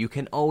 you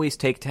can always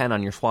take 10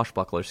 on your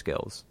Swashbuckler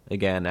skills.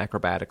 Again,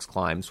 acrobatics,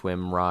 climb,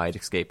 swim, ride,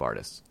 escape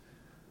artists.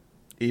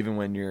 Even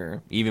when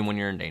you're... Even when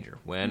you're in danger.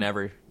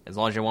 Whenever, as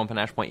long as you have one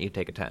panache point, you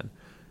take a 10.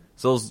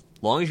 So as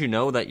long as you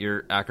know that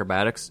your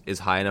acrobatics is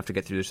high enough to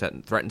get through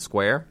the threatened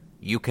square,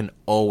 you can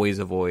always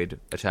avoid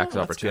attacks of that's good,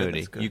 opportunity.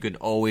 that's good. You can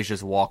always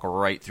just walk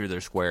right through their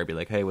square and be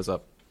like, hey, what's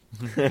up?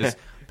 Just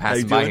How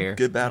you passing by doing? here.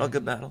 Good battle,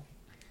 good battle.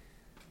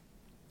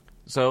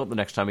 So the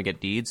next time we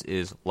get deeds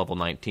is level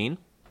 19.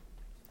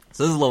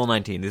 So this is level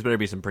 19. These better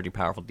be some pretty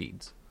powerful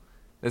deeds.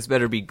 This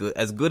better be good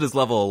as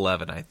level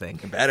 11, I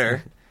think.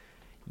 Better.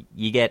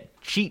 You get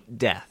Cheat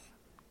Death.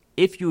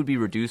 If you would be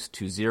reduced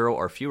to 0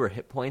 or fewer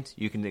hit points,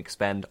 you can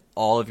expend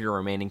all of your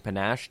remaining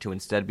panache to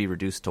instead be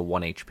reduced to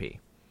 1 HP.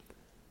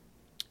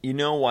 You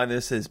know why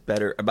this is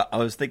better? I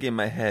was thinking in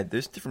my head,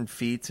 there's different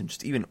feats, and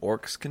just even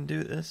orcs can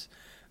do this.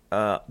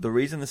 The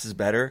reason this is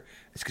better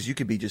is because you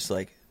could be just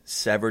like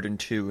severed in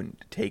two and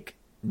take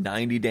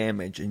 90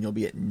 damage, and you'll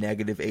be at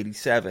negative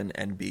 87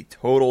 and be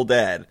total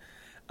dead.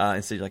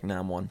 Instead, you're like, nah,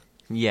 I'm one.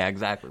 Yeah,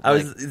 exactly. I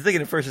was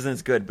thinking at first, isn't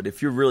it's good, but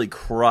if you're really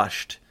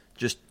crushed,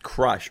 just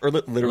crushed, or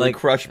literally Like-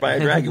 crushed by a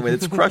dragon with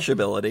its crush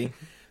ability,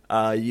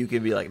 you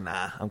can be like,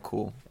 nah, I'm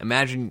cool.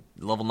 Imagine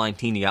level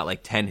 19, you got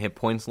like 10 hit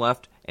points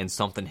left, and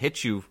something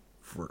hits you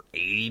for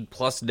 80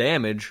 plus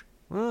damage.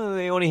 Well,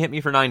 they only hit me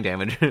for 9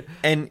 damage.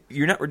 And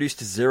you're not reduced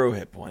to 0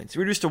 hit points.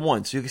 You're reduced to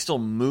 1, so you can still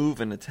move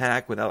and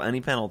attack without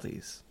any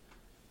penalties.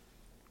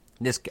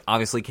 This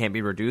obviously can't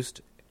be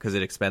reduced because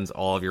it expends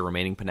all of your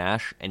remaining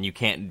panache, and you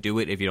can't do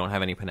it if you don't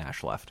have any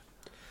panache left.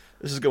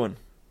 This is a good one.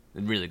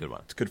 A really good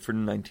one. It's good for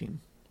 19.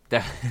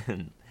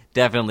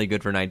 Definitely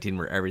good for 19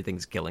 where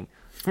everything's killing.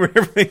 Where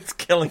everything's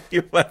killing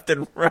you left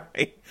and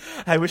right.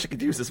 I wish I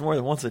could use this more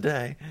than once a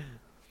day.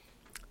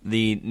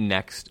 The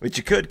next... Which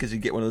you could, because you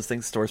get one of those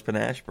things, stores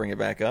panache, bring it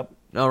back up.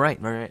 Oh, right.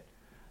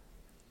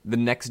 The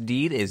next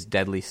deed is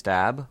Deadly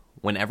Stab.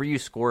 Whenever you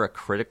score a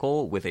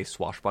critical with a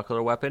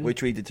swashbuckler weapon...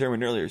 Which we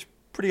determined earlier is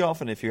pretty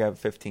often if you have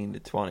 15 to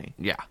 20.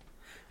 Yeah.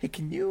 Hey,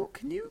 can you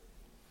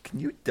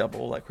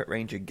double that crit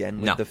range again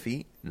with No. the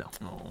feet? No.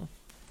 Oh.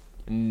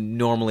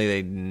 Normally,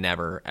 they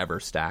never, ever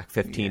stack.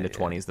 15 to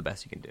 20 is the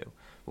best you can do.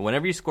 But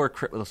whenever you score a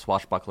crit with a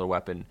swashbuckler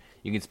weapon,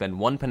 you can spend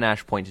 1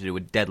 panache point to do a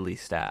Deadly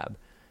Stab.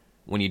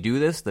 When you do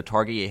this, the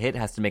target you hit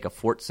has to make a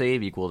fort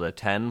save equal to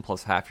 10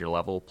 plus half your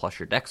level plus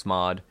your dex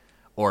mod,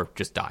 or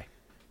just die.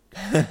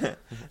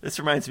 This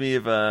reminds me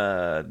of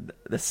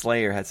the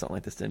Slayer had something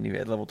like this, didn't you?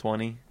 At level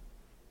 20?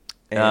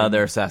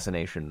 Their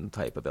assassination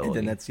type ability.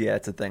 And then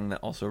it's a thing that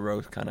also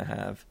rogues kind of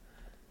have.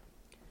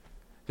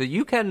 So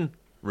you can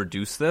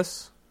reduce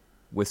this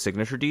with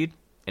Signature Deed,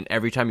 and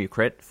every time you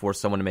crit, force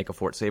someone to make a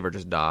fort save or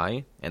just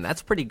die. And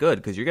that's pretty good,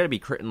 because you're going to be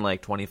critting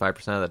like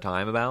 25% of the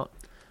time about.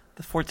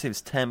 The fort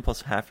save's 10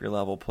 plus half your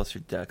level plus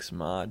your dex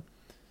mod.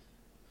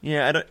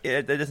 Yeah,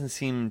 that doesn't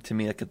seem to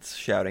me like it's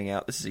shouting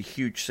out. This is a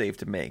huge save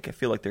to make. I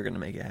feel like they're going to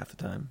make it half the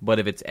time. But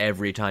if it's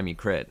every time you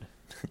crit...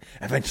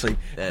 Eventually,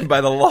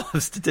 by the law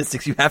of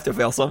statistics, you have to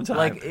fail sometime.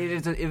 Like,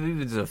 if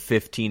it's a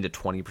 15 to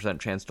 20%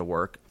 chance to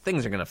work,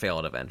 things are going to fail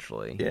it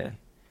eventually. Yeah.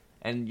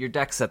 And your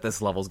dex at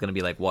this level is going to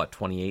be like, what,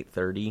 28,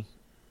 30?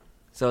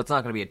 So it's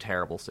not going to be a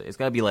terrible save. It's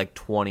going to be like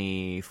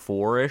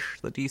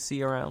 24-ish, the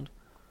DC around.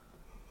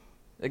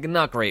 Like,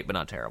 not great, but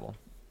not terrible.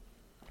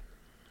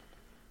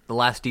 The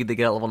last deed they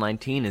get at level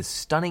 19 is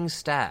Stunning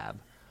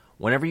Stab.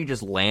 Whenever you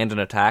just land an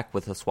attack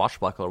with a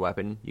swashbuckler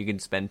weapon, you can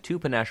spend 2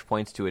 panache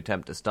points to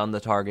attempt to stun the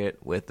target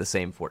with the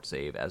same fort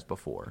save as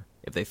before.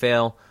 If they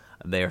fail,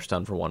 they are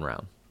stunned for 1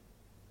 round.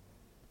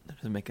 That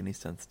doesn't make any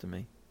sense to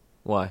me.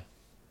 Why?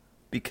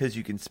 Because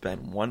you can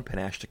spend 1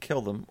 panache to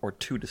kill them or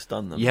 2 to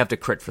stun them. You have to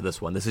crit for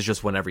this one. This is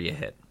just whenever you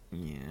hit.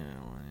 Yeah,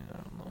 I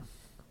don't know.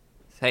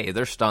 hey, if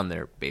they're stunned,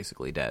 they're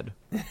basically dead.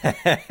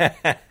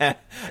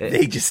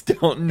 They just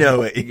don't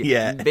know it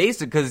yet.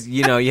 Basically, because,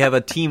 you have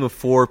a team of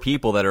 4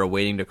 people that are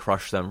waiting to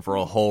crush them for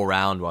a whole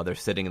round while they're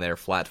sitting there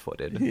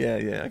flat-footed.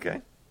 Yeah,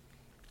 okay.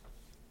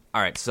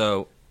 All right,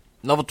 so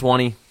level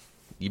 20,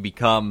 you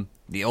become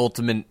the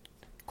ultimate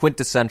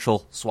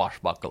quintessential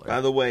swashbuckler. By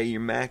the way,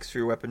 your max for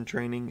your weapon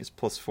training is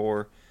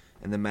 +4,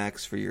 and the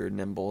max for your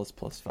nimble is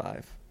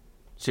 +5.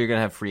 So you're going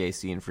to have free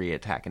AC and free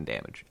attack and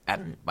damage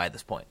by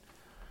this point.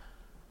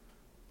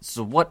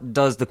 So what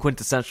does the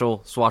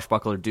quintessential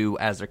swashbuckler do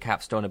as their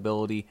capstone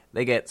ability?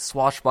 They get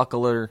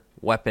Swashbuckler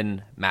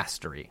Weapon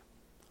Mastery.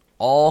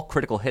 All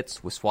critical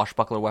hits with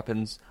swashbuckler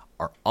weapons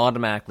are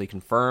automatically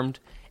confirmed,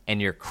 and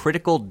your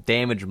critical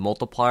damage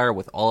multiplier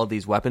with all of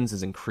these weapons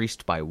is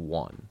increased by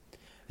 1.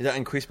 Is that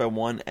increased by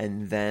 1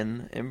 and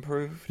then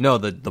improved? No,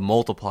 the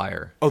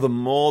multiplier. Oh, the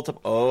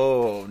multiple.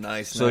 Oh,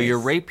 nice. So your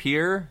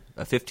rapier,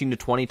 a 15 to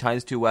 20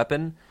 times 2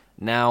 weapon,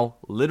 now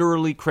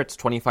literally crits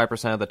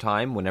 25% of the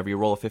time whenever you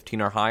roll a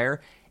 15 or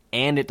higher,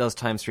 and it does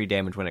 ×3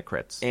 damage when it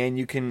crits. And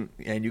you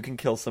can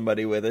kill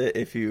somebody with it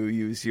if you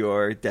use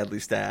your deadly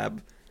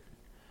stab.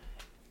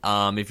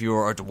 If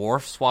you're a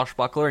dwarf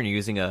swashbuckler and you're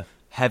using a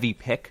heavy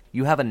pick,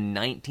 you have a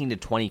 19 to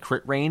 20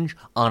 crit range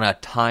on a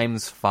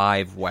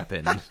 ×5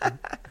 weapon.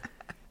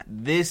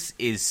 This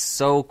is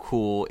so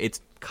cool. It's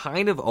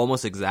kind of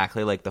almost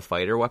exactly like the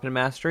fighter weapon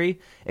mastery,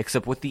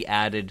 except with the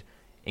added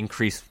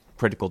increased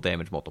critical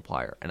damage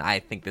multiplier. And I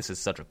think this is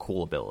such a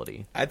cool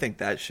ability. I think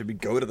that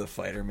should go to the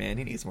fighter, man.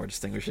 He needs more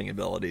distinguishing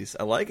abilities.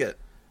 I like it.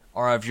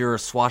 Or if you're a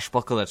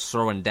swashbuckler that's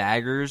throwing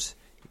daggers,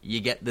 you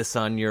get this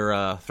on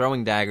your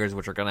throwing daggers,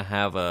 which are going to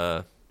have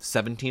a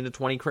 17 to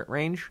 20 crit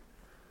range.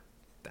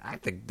 I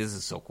think this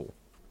is so cool.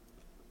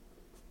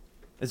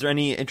 Is there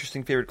any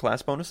interesting favorite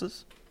class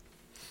bonuses?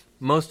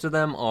 Most of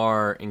them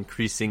are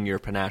increasing your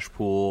panache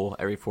pool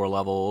every 4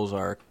 levels,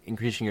 or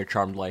increasing your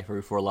charmed life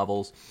every 4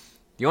 levels.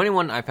 The only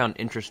one I found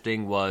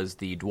interesting was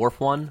the dwarf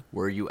one,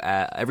 where you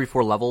every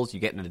 4 levels you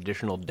get an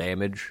additional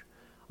damage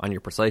on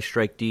your precise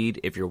strike deed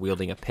if you're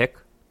wielding a pick.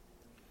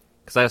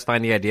 Because I just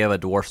find the idea of a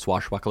dwarf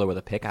swashbuckler with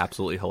a pick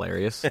absolutely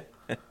hilarious.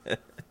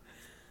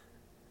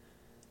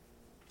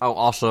 Oh,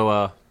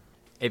 also,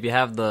 if you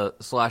have the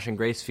slash and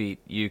grace feat,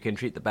 you can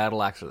treat the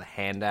battle axe or the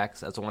hand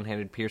axe as a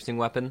one-handed piercing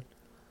weapon,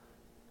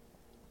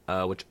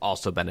 which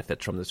also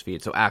benefits from this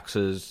feat. So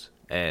axes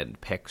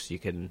and picks, you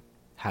can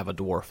have a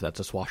dwarf that's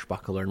a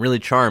swashbuckler and really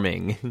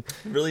charming.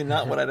 Really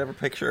not what I'd ever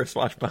picture a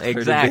swashbuckler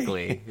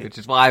Exactly, to be. which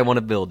is why I want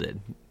to build it.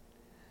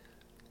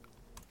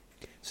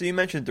 So you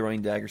mentioned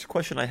throwing daggers. The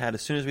question I had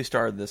as soon as we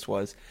started this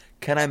was,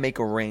 can I make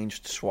a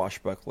ranged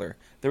swashbuckler?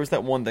 There was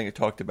that one thing I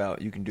talked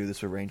about. You can do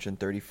this with range in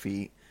 30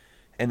 feet.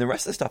 And the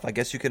rest of the stuff, I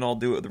guess you can all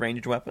do it with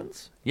ranged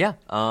weapons? Yeah,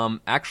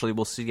 actually,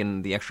 we'll see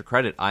in the extra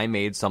credit, I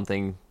made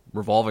something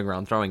revolving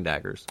around throwing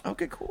daggers.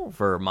 Okay, cool.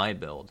 For my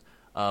build.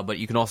 But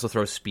you can also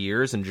throw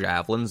spears and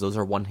javelins. Those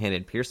are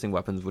one-handed piercing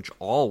weapons, which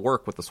all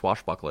work with the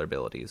swashbuckler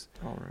abilities.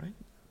 All right.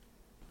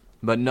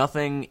 But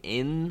nothing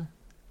in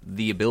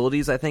the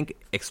abilities, I think,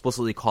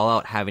 explicitly call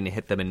out having to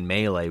hit them in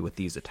melee with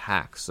these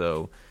attacks.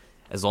 So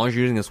as long as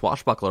you're using a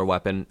swashbuckler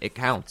weapon, it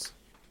counts.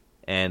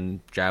 And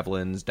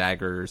javelins,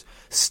 daggers,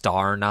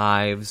 star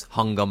knives,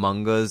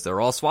 hungamungas, they're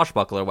all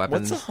swashbuckler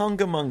weapons. What's a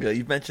hungamunga?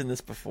 You've mentioned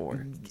this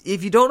before.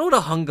 If you don't know what a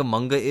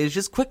hungamunga is,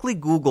 just quickly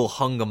Google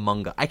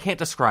hungamunga. I can't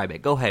describe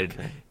it. Go ahead.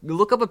 Okay.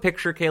 Look up a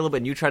picture, Caleb,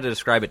 and you try to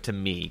describe it to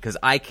me, because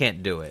I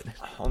can't do it.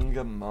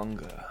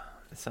 Hungamunga.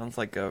 It sounds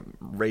like a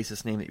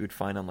racist name that you would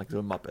find on like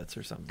the Muppets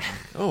or something.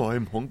 Oh,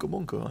 I'm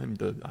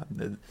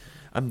hungamunga.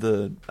 I'm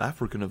the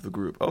African of the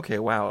group. Okay,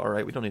 wow. All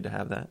right, we don't need to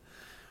have that.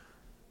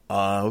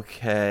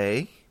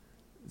 Okay.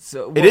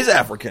 So it is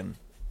African.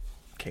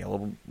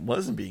 Caleb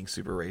wasn't being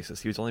super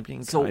racist. He was only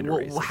being kind of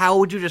racist. How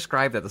would you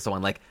describe that to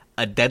someone? Like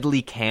a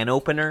deadly can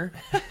opener?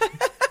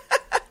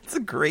 That's a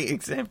great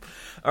example.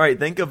 All right,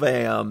 think of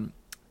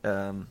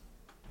a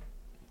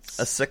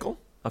sickle.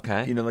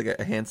 Okay. You know, like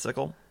a hand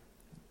sickle.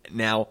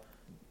 Now,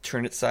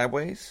 turn it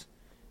sideways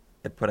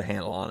and put a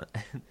handle on it.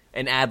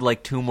 And add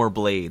like 2 more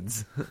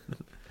blades.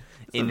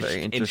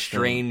 in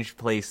strange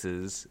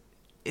places.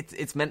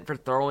 It's meant for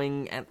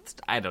throwing, and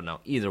I don't know.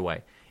 Either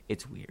way,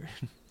 it's weird.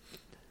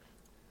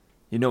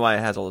 You know why it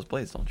has all those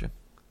blades, don't you?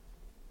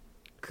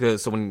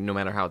 Because no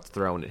matter how it's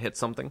thrown, it hits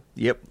something?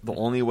 Yep. The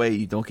only way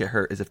you don't get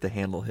hurt is if the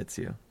handle hits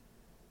you.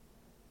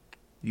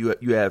 You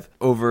have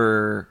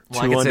over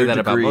 200 I can say that degrees,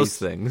 about most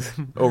things.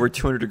 Over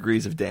 200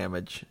 degrees of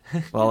damage.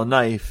 While a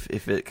knife,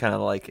 if it kind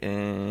of like,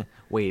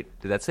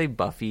 Wait, did that say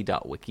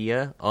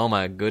Buffy.wikia? Oh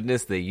my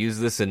goodness, they use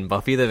this in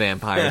Buffy the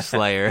Vampire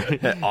Slayer.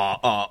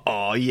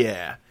 Oh,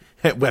 yeah.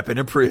 Weapon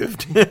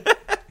approved.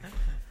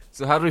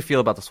 So how do we feel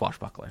about the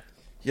swashbuckler?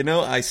 You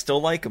know, I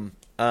still like them.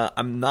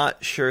 I'm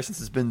not sure,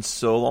 since it's been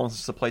so long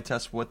since the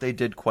playtest, what they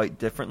did quite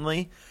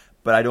differently.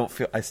 But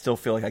I still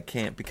feel like I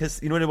can't,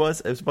 because you know what it was?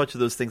 It was a bunch of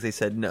those things they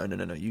said, no,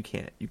 you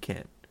can't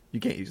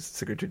use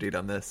signature deed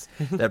on this.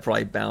 That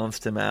probably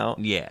balanced him out,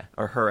 yeah,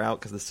 or her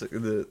out, because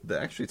the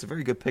actually it's a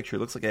very good picture. It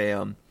looks like a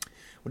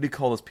what do you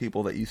call those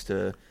people that used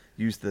to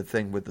use the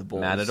thing with the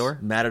bulls. Matador?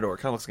 Matador.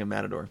 Kind of looks like a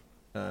matador.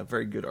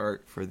 Very good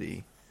art for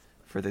the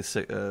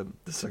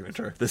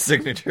signature. The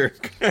signature.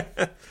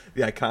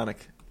 The iconic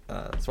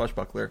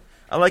swashbuckler.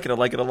 I like it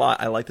a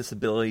lot. I like this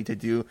ability to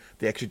do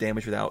the extra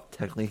damage without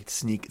technically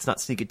sneak. It's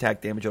not sneak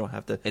attack damage. I don't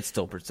have to. It's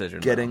still precision.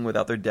 Getting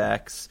without their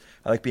decks.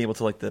 I like being able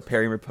to the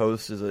parry and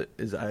riposte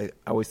I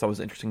always thought was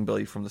an interesting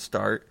ability from the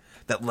start.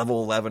 That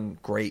level 11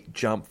 great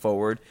jump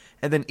forward,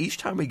 and then each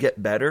time we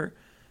get better,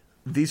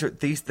 these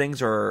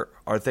things are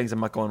things I'm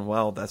not going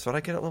well. That's what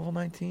I get at level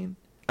 19.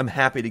 I'm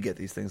happy to get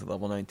these things at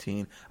level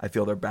 19. I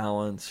feel they're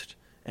balanced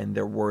and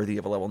they're worthy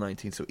of a level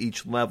 19. So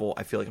each level,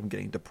 I feel like I'm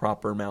getting the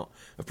proper amount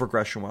of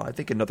progression. While I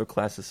think in other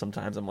classes,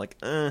 sometimes I'm like,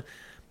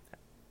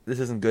 this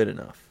isn't good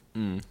enough.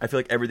 I feel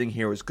like everything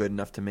here was good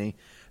enough to me.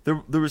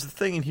 There was a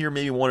thing in here,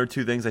 maybe one or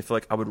two things I feel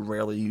like I would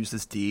rarely use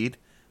this deed,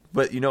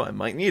 but I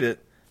might need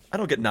it. I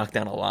don't get knocked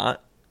down a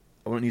lot.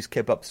 I wouldn't use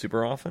Kip Up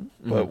super often,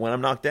 but when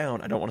I'm knocked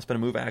down, I don't want to spend a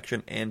move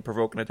action and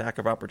provoke an attack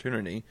of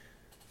opportunity.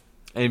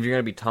 And if you're going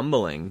to be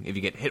tumbling, if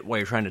you get hit while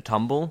you're trying to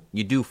tumble,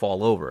 you do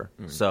fall over.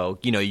 So,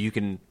 you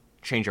can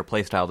change your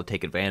playstyle to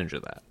take advantage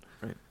of that.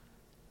 Right.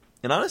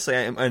 And honestly,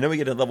 I know we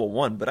get to level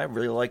 1, but I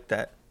really like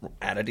that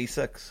add a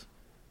d6.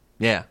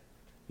 Yeah.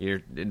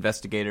 Your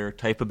investigator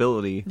type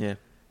ability. Yeah.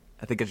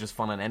 I think it's just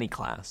fun on any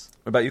class.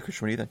 What about you,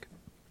 Christian? What do you think?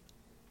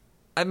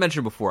 I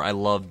mentioned before, I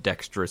love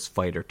dexterous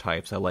fighter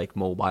types. I like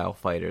mobile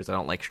fighters. I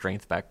don't like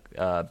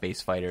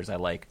strength-based fighters. I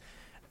like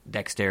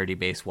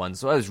dexterity-based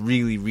ones. So I was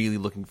really, really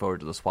looking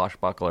forward to the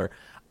Swashbuckler.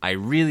 I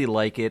really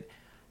like it.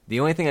 The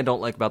only thing I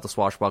don't like about the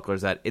Swashbuckler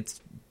is that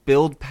its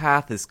build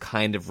path is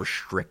kind of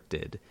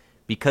restricted.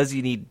 Because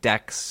you need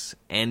dex,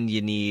 and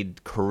you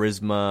need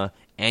charisma,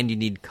 and you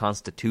need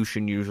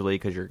constitution usually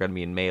because you're going to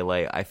be in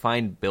melee, I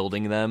find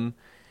building them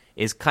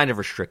is kind of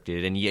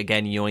restricted. And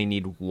again, you only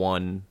need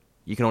one.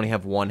 You can only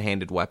have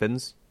one-handed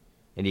weapons,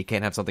 and you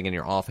can't have something in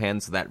your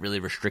offhand, so that really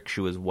restricts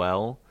you as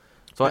well.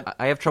 So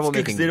I have trouble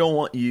making... Because they don't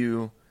want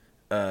you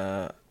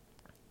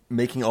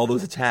making all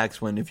those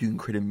attacks when if you can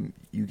crit them,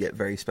 you get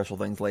very special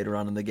things later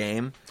on in the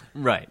game.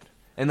 Right.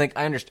 And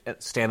I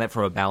understand that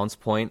from a balance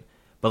point,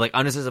 but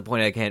I'm just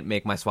disappointed I can't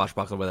make my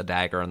Swashbuckler with a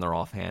dagger in their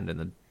offhand and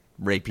the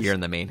rapier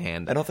in the main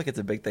hand. I don't think it's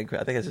a big thing.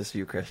 I think it's just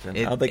you, Christian.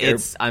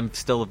 I'm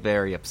still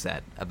very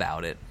upset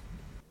about it.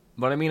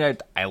 But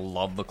I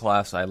love the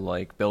class. I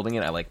like building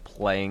it. I like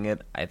playing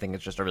it. I think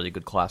it's just a really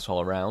good class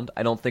all around.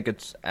 I don't think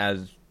it's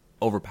as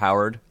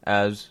overpowered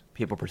as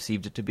people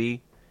perceived it to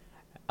be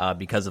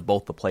because of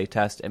both the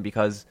playtest and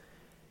because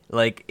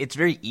it's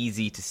very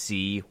easy to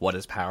see what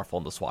is powerful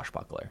in the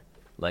Swashbuckler.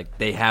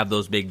 They have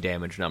those big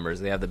damage numbers,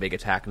 they have the big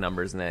attack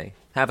numbers, and they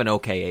have an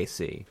okay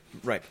AC.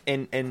 Right.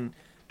 And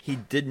he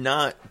did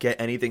not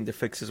get anything to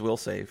fix his will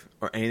save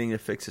or anything to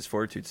fix his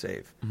fortitude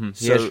save. Mm-hmm.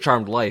 He has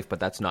Charmed Life, but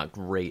that's not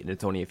great, and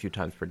it's only a few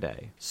times per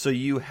day. So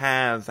you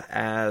have,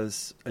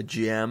 as a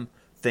GM,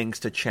 things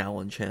to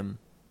challenge him,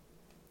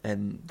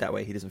 and that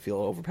way he doesn't feel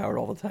overpowered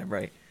all the time,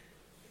 right?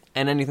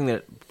 And anything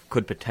that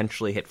could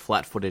potentially hit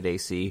flat-footed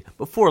AC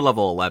before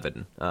level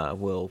 11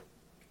 will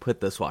put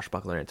the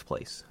Swashbuckler in its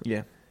place.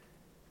 Yeah.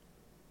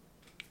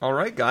 All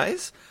right,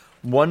 guys.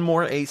 One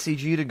more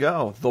ACG to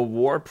go. The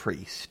War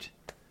Priest.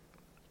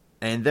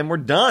 And then we're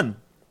done.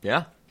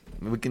 Yeah.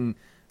 We can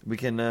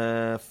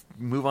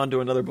move on to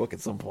another book at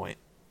some point.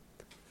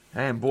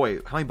 And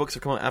boy, how many books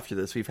are coming after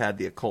this? We've had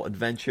The Occult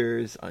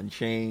Adventures,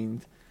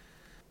 Unchained.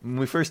 When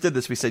we first did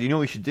this, we said, what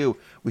we should do?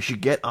 We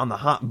should get on the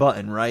hot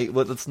button, right?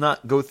 Let's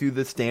not go through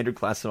the standard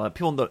class.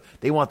 People,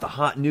 they want the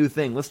hot new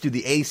thing. Let's do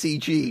the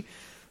ACG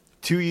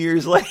 2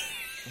 years later.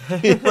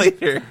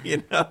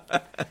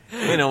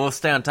 We'll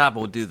stay on top.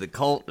 We'll do the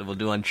Cult. We'll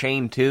do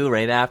Unchained too,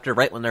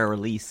 right when they're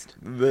released.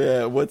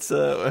 What's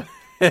the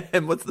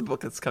book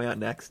that's coming out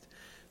next?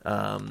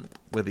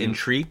 With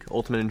Intrigue,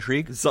 Ultimate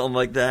Intrigue, something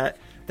like that.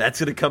 That's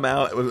gonna come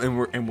out,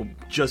 and we'll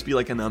just be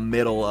in the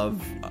middle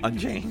of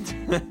Unchained.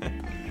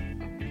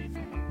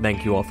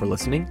 Thank you all for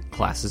listening.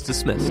 Class is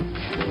dismissed.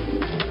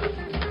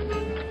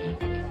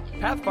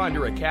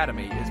 Pathfinder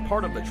Academy is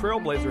part of the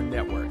Trailblazer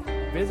Network.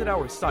 Visit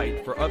our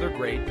site for other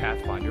great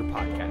Pathfinder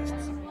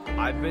podcasts.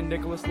 I've been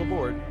Nicholas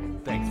Laborde.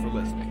 Thanks for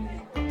listening.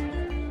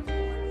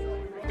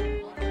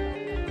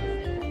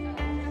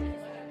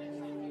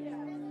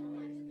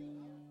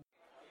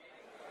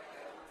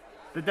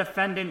 The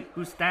defendant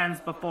who stands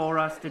before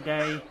us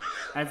today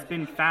has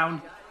been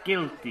found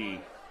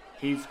guilty.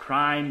 His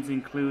crimes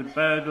include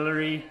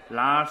burglary,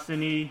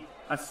 larceny,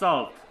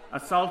 assault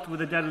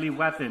with a deadly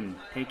weapon,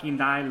 taking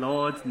thy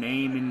Lord's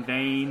name in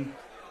vain,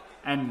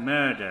 and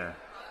murder.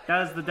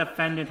 Does the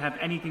defendant have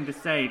anything to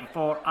say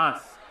before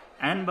us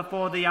and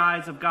before the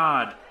eyes of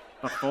God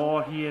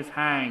before he is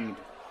hanged?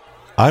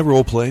 I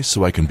roleplay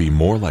so I can be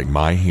more like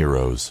my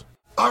heroes.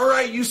 All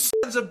right, you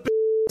sons of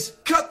bitches,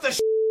 cut the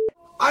shit.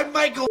 I'm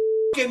Michael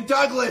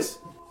Douglas.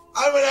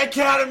 I'm an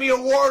Academy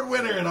Award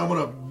winner, and I'm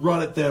going to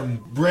run at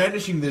them,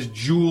 brandishing this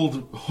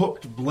jeweled,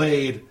 hooked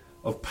blade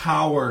of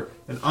power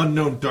and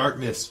unknown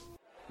darkness.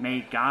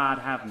 May God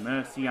have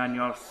mercy on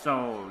your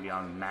soul,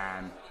 young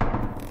man.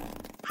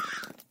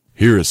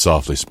 Here is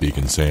Softly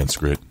Speaking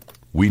Sanskrit.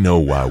 We know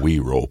why we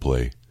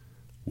roleplay.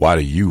 Why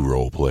do you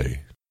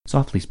roleplay?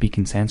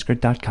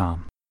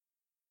 SoftlySpeakingSanskrit.com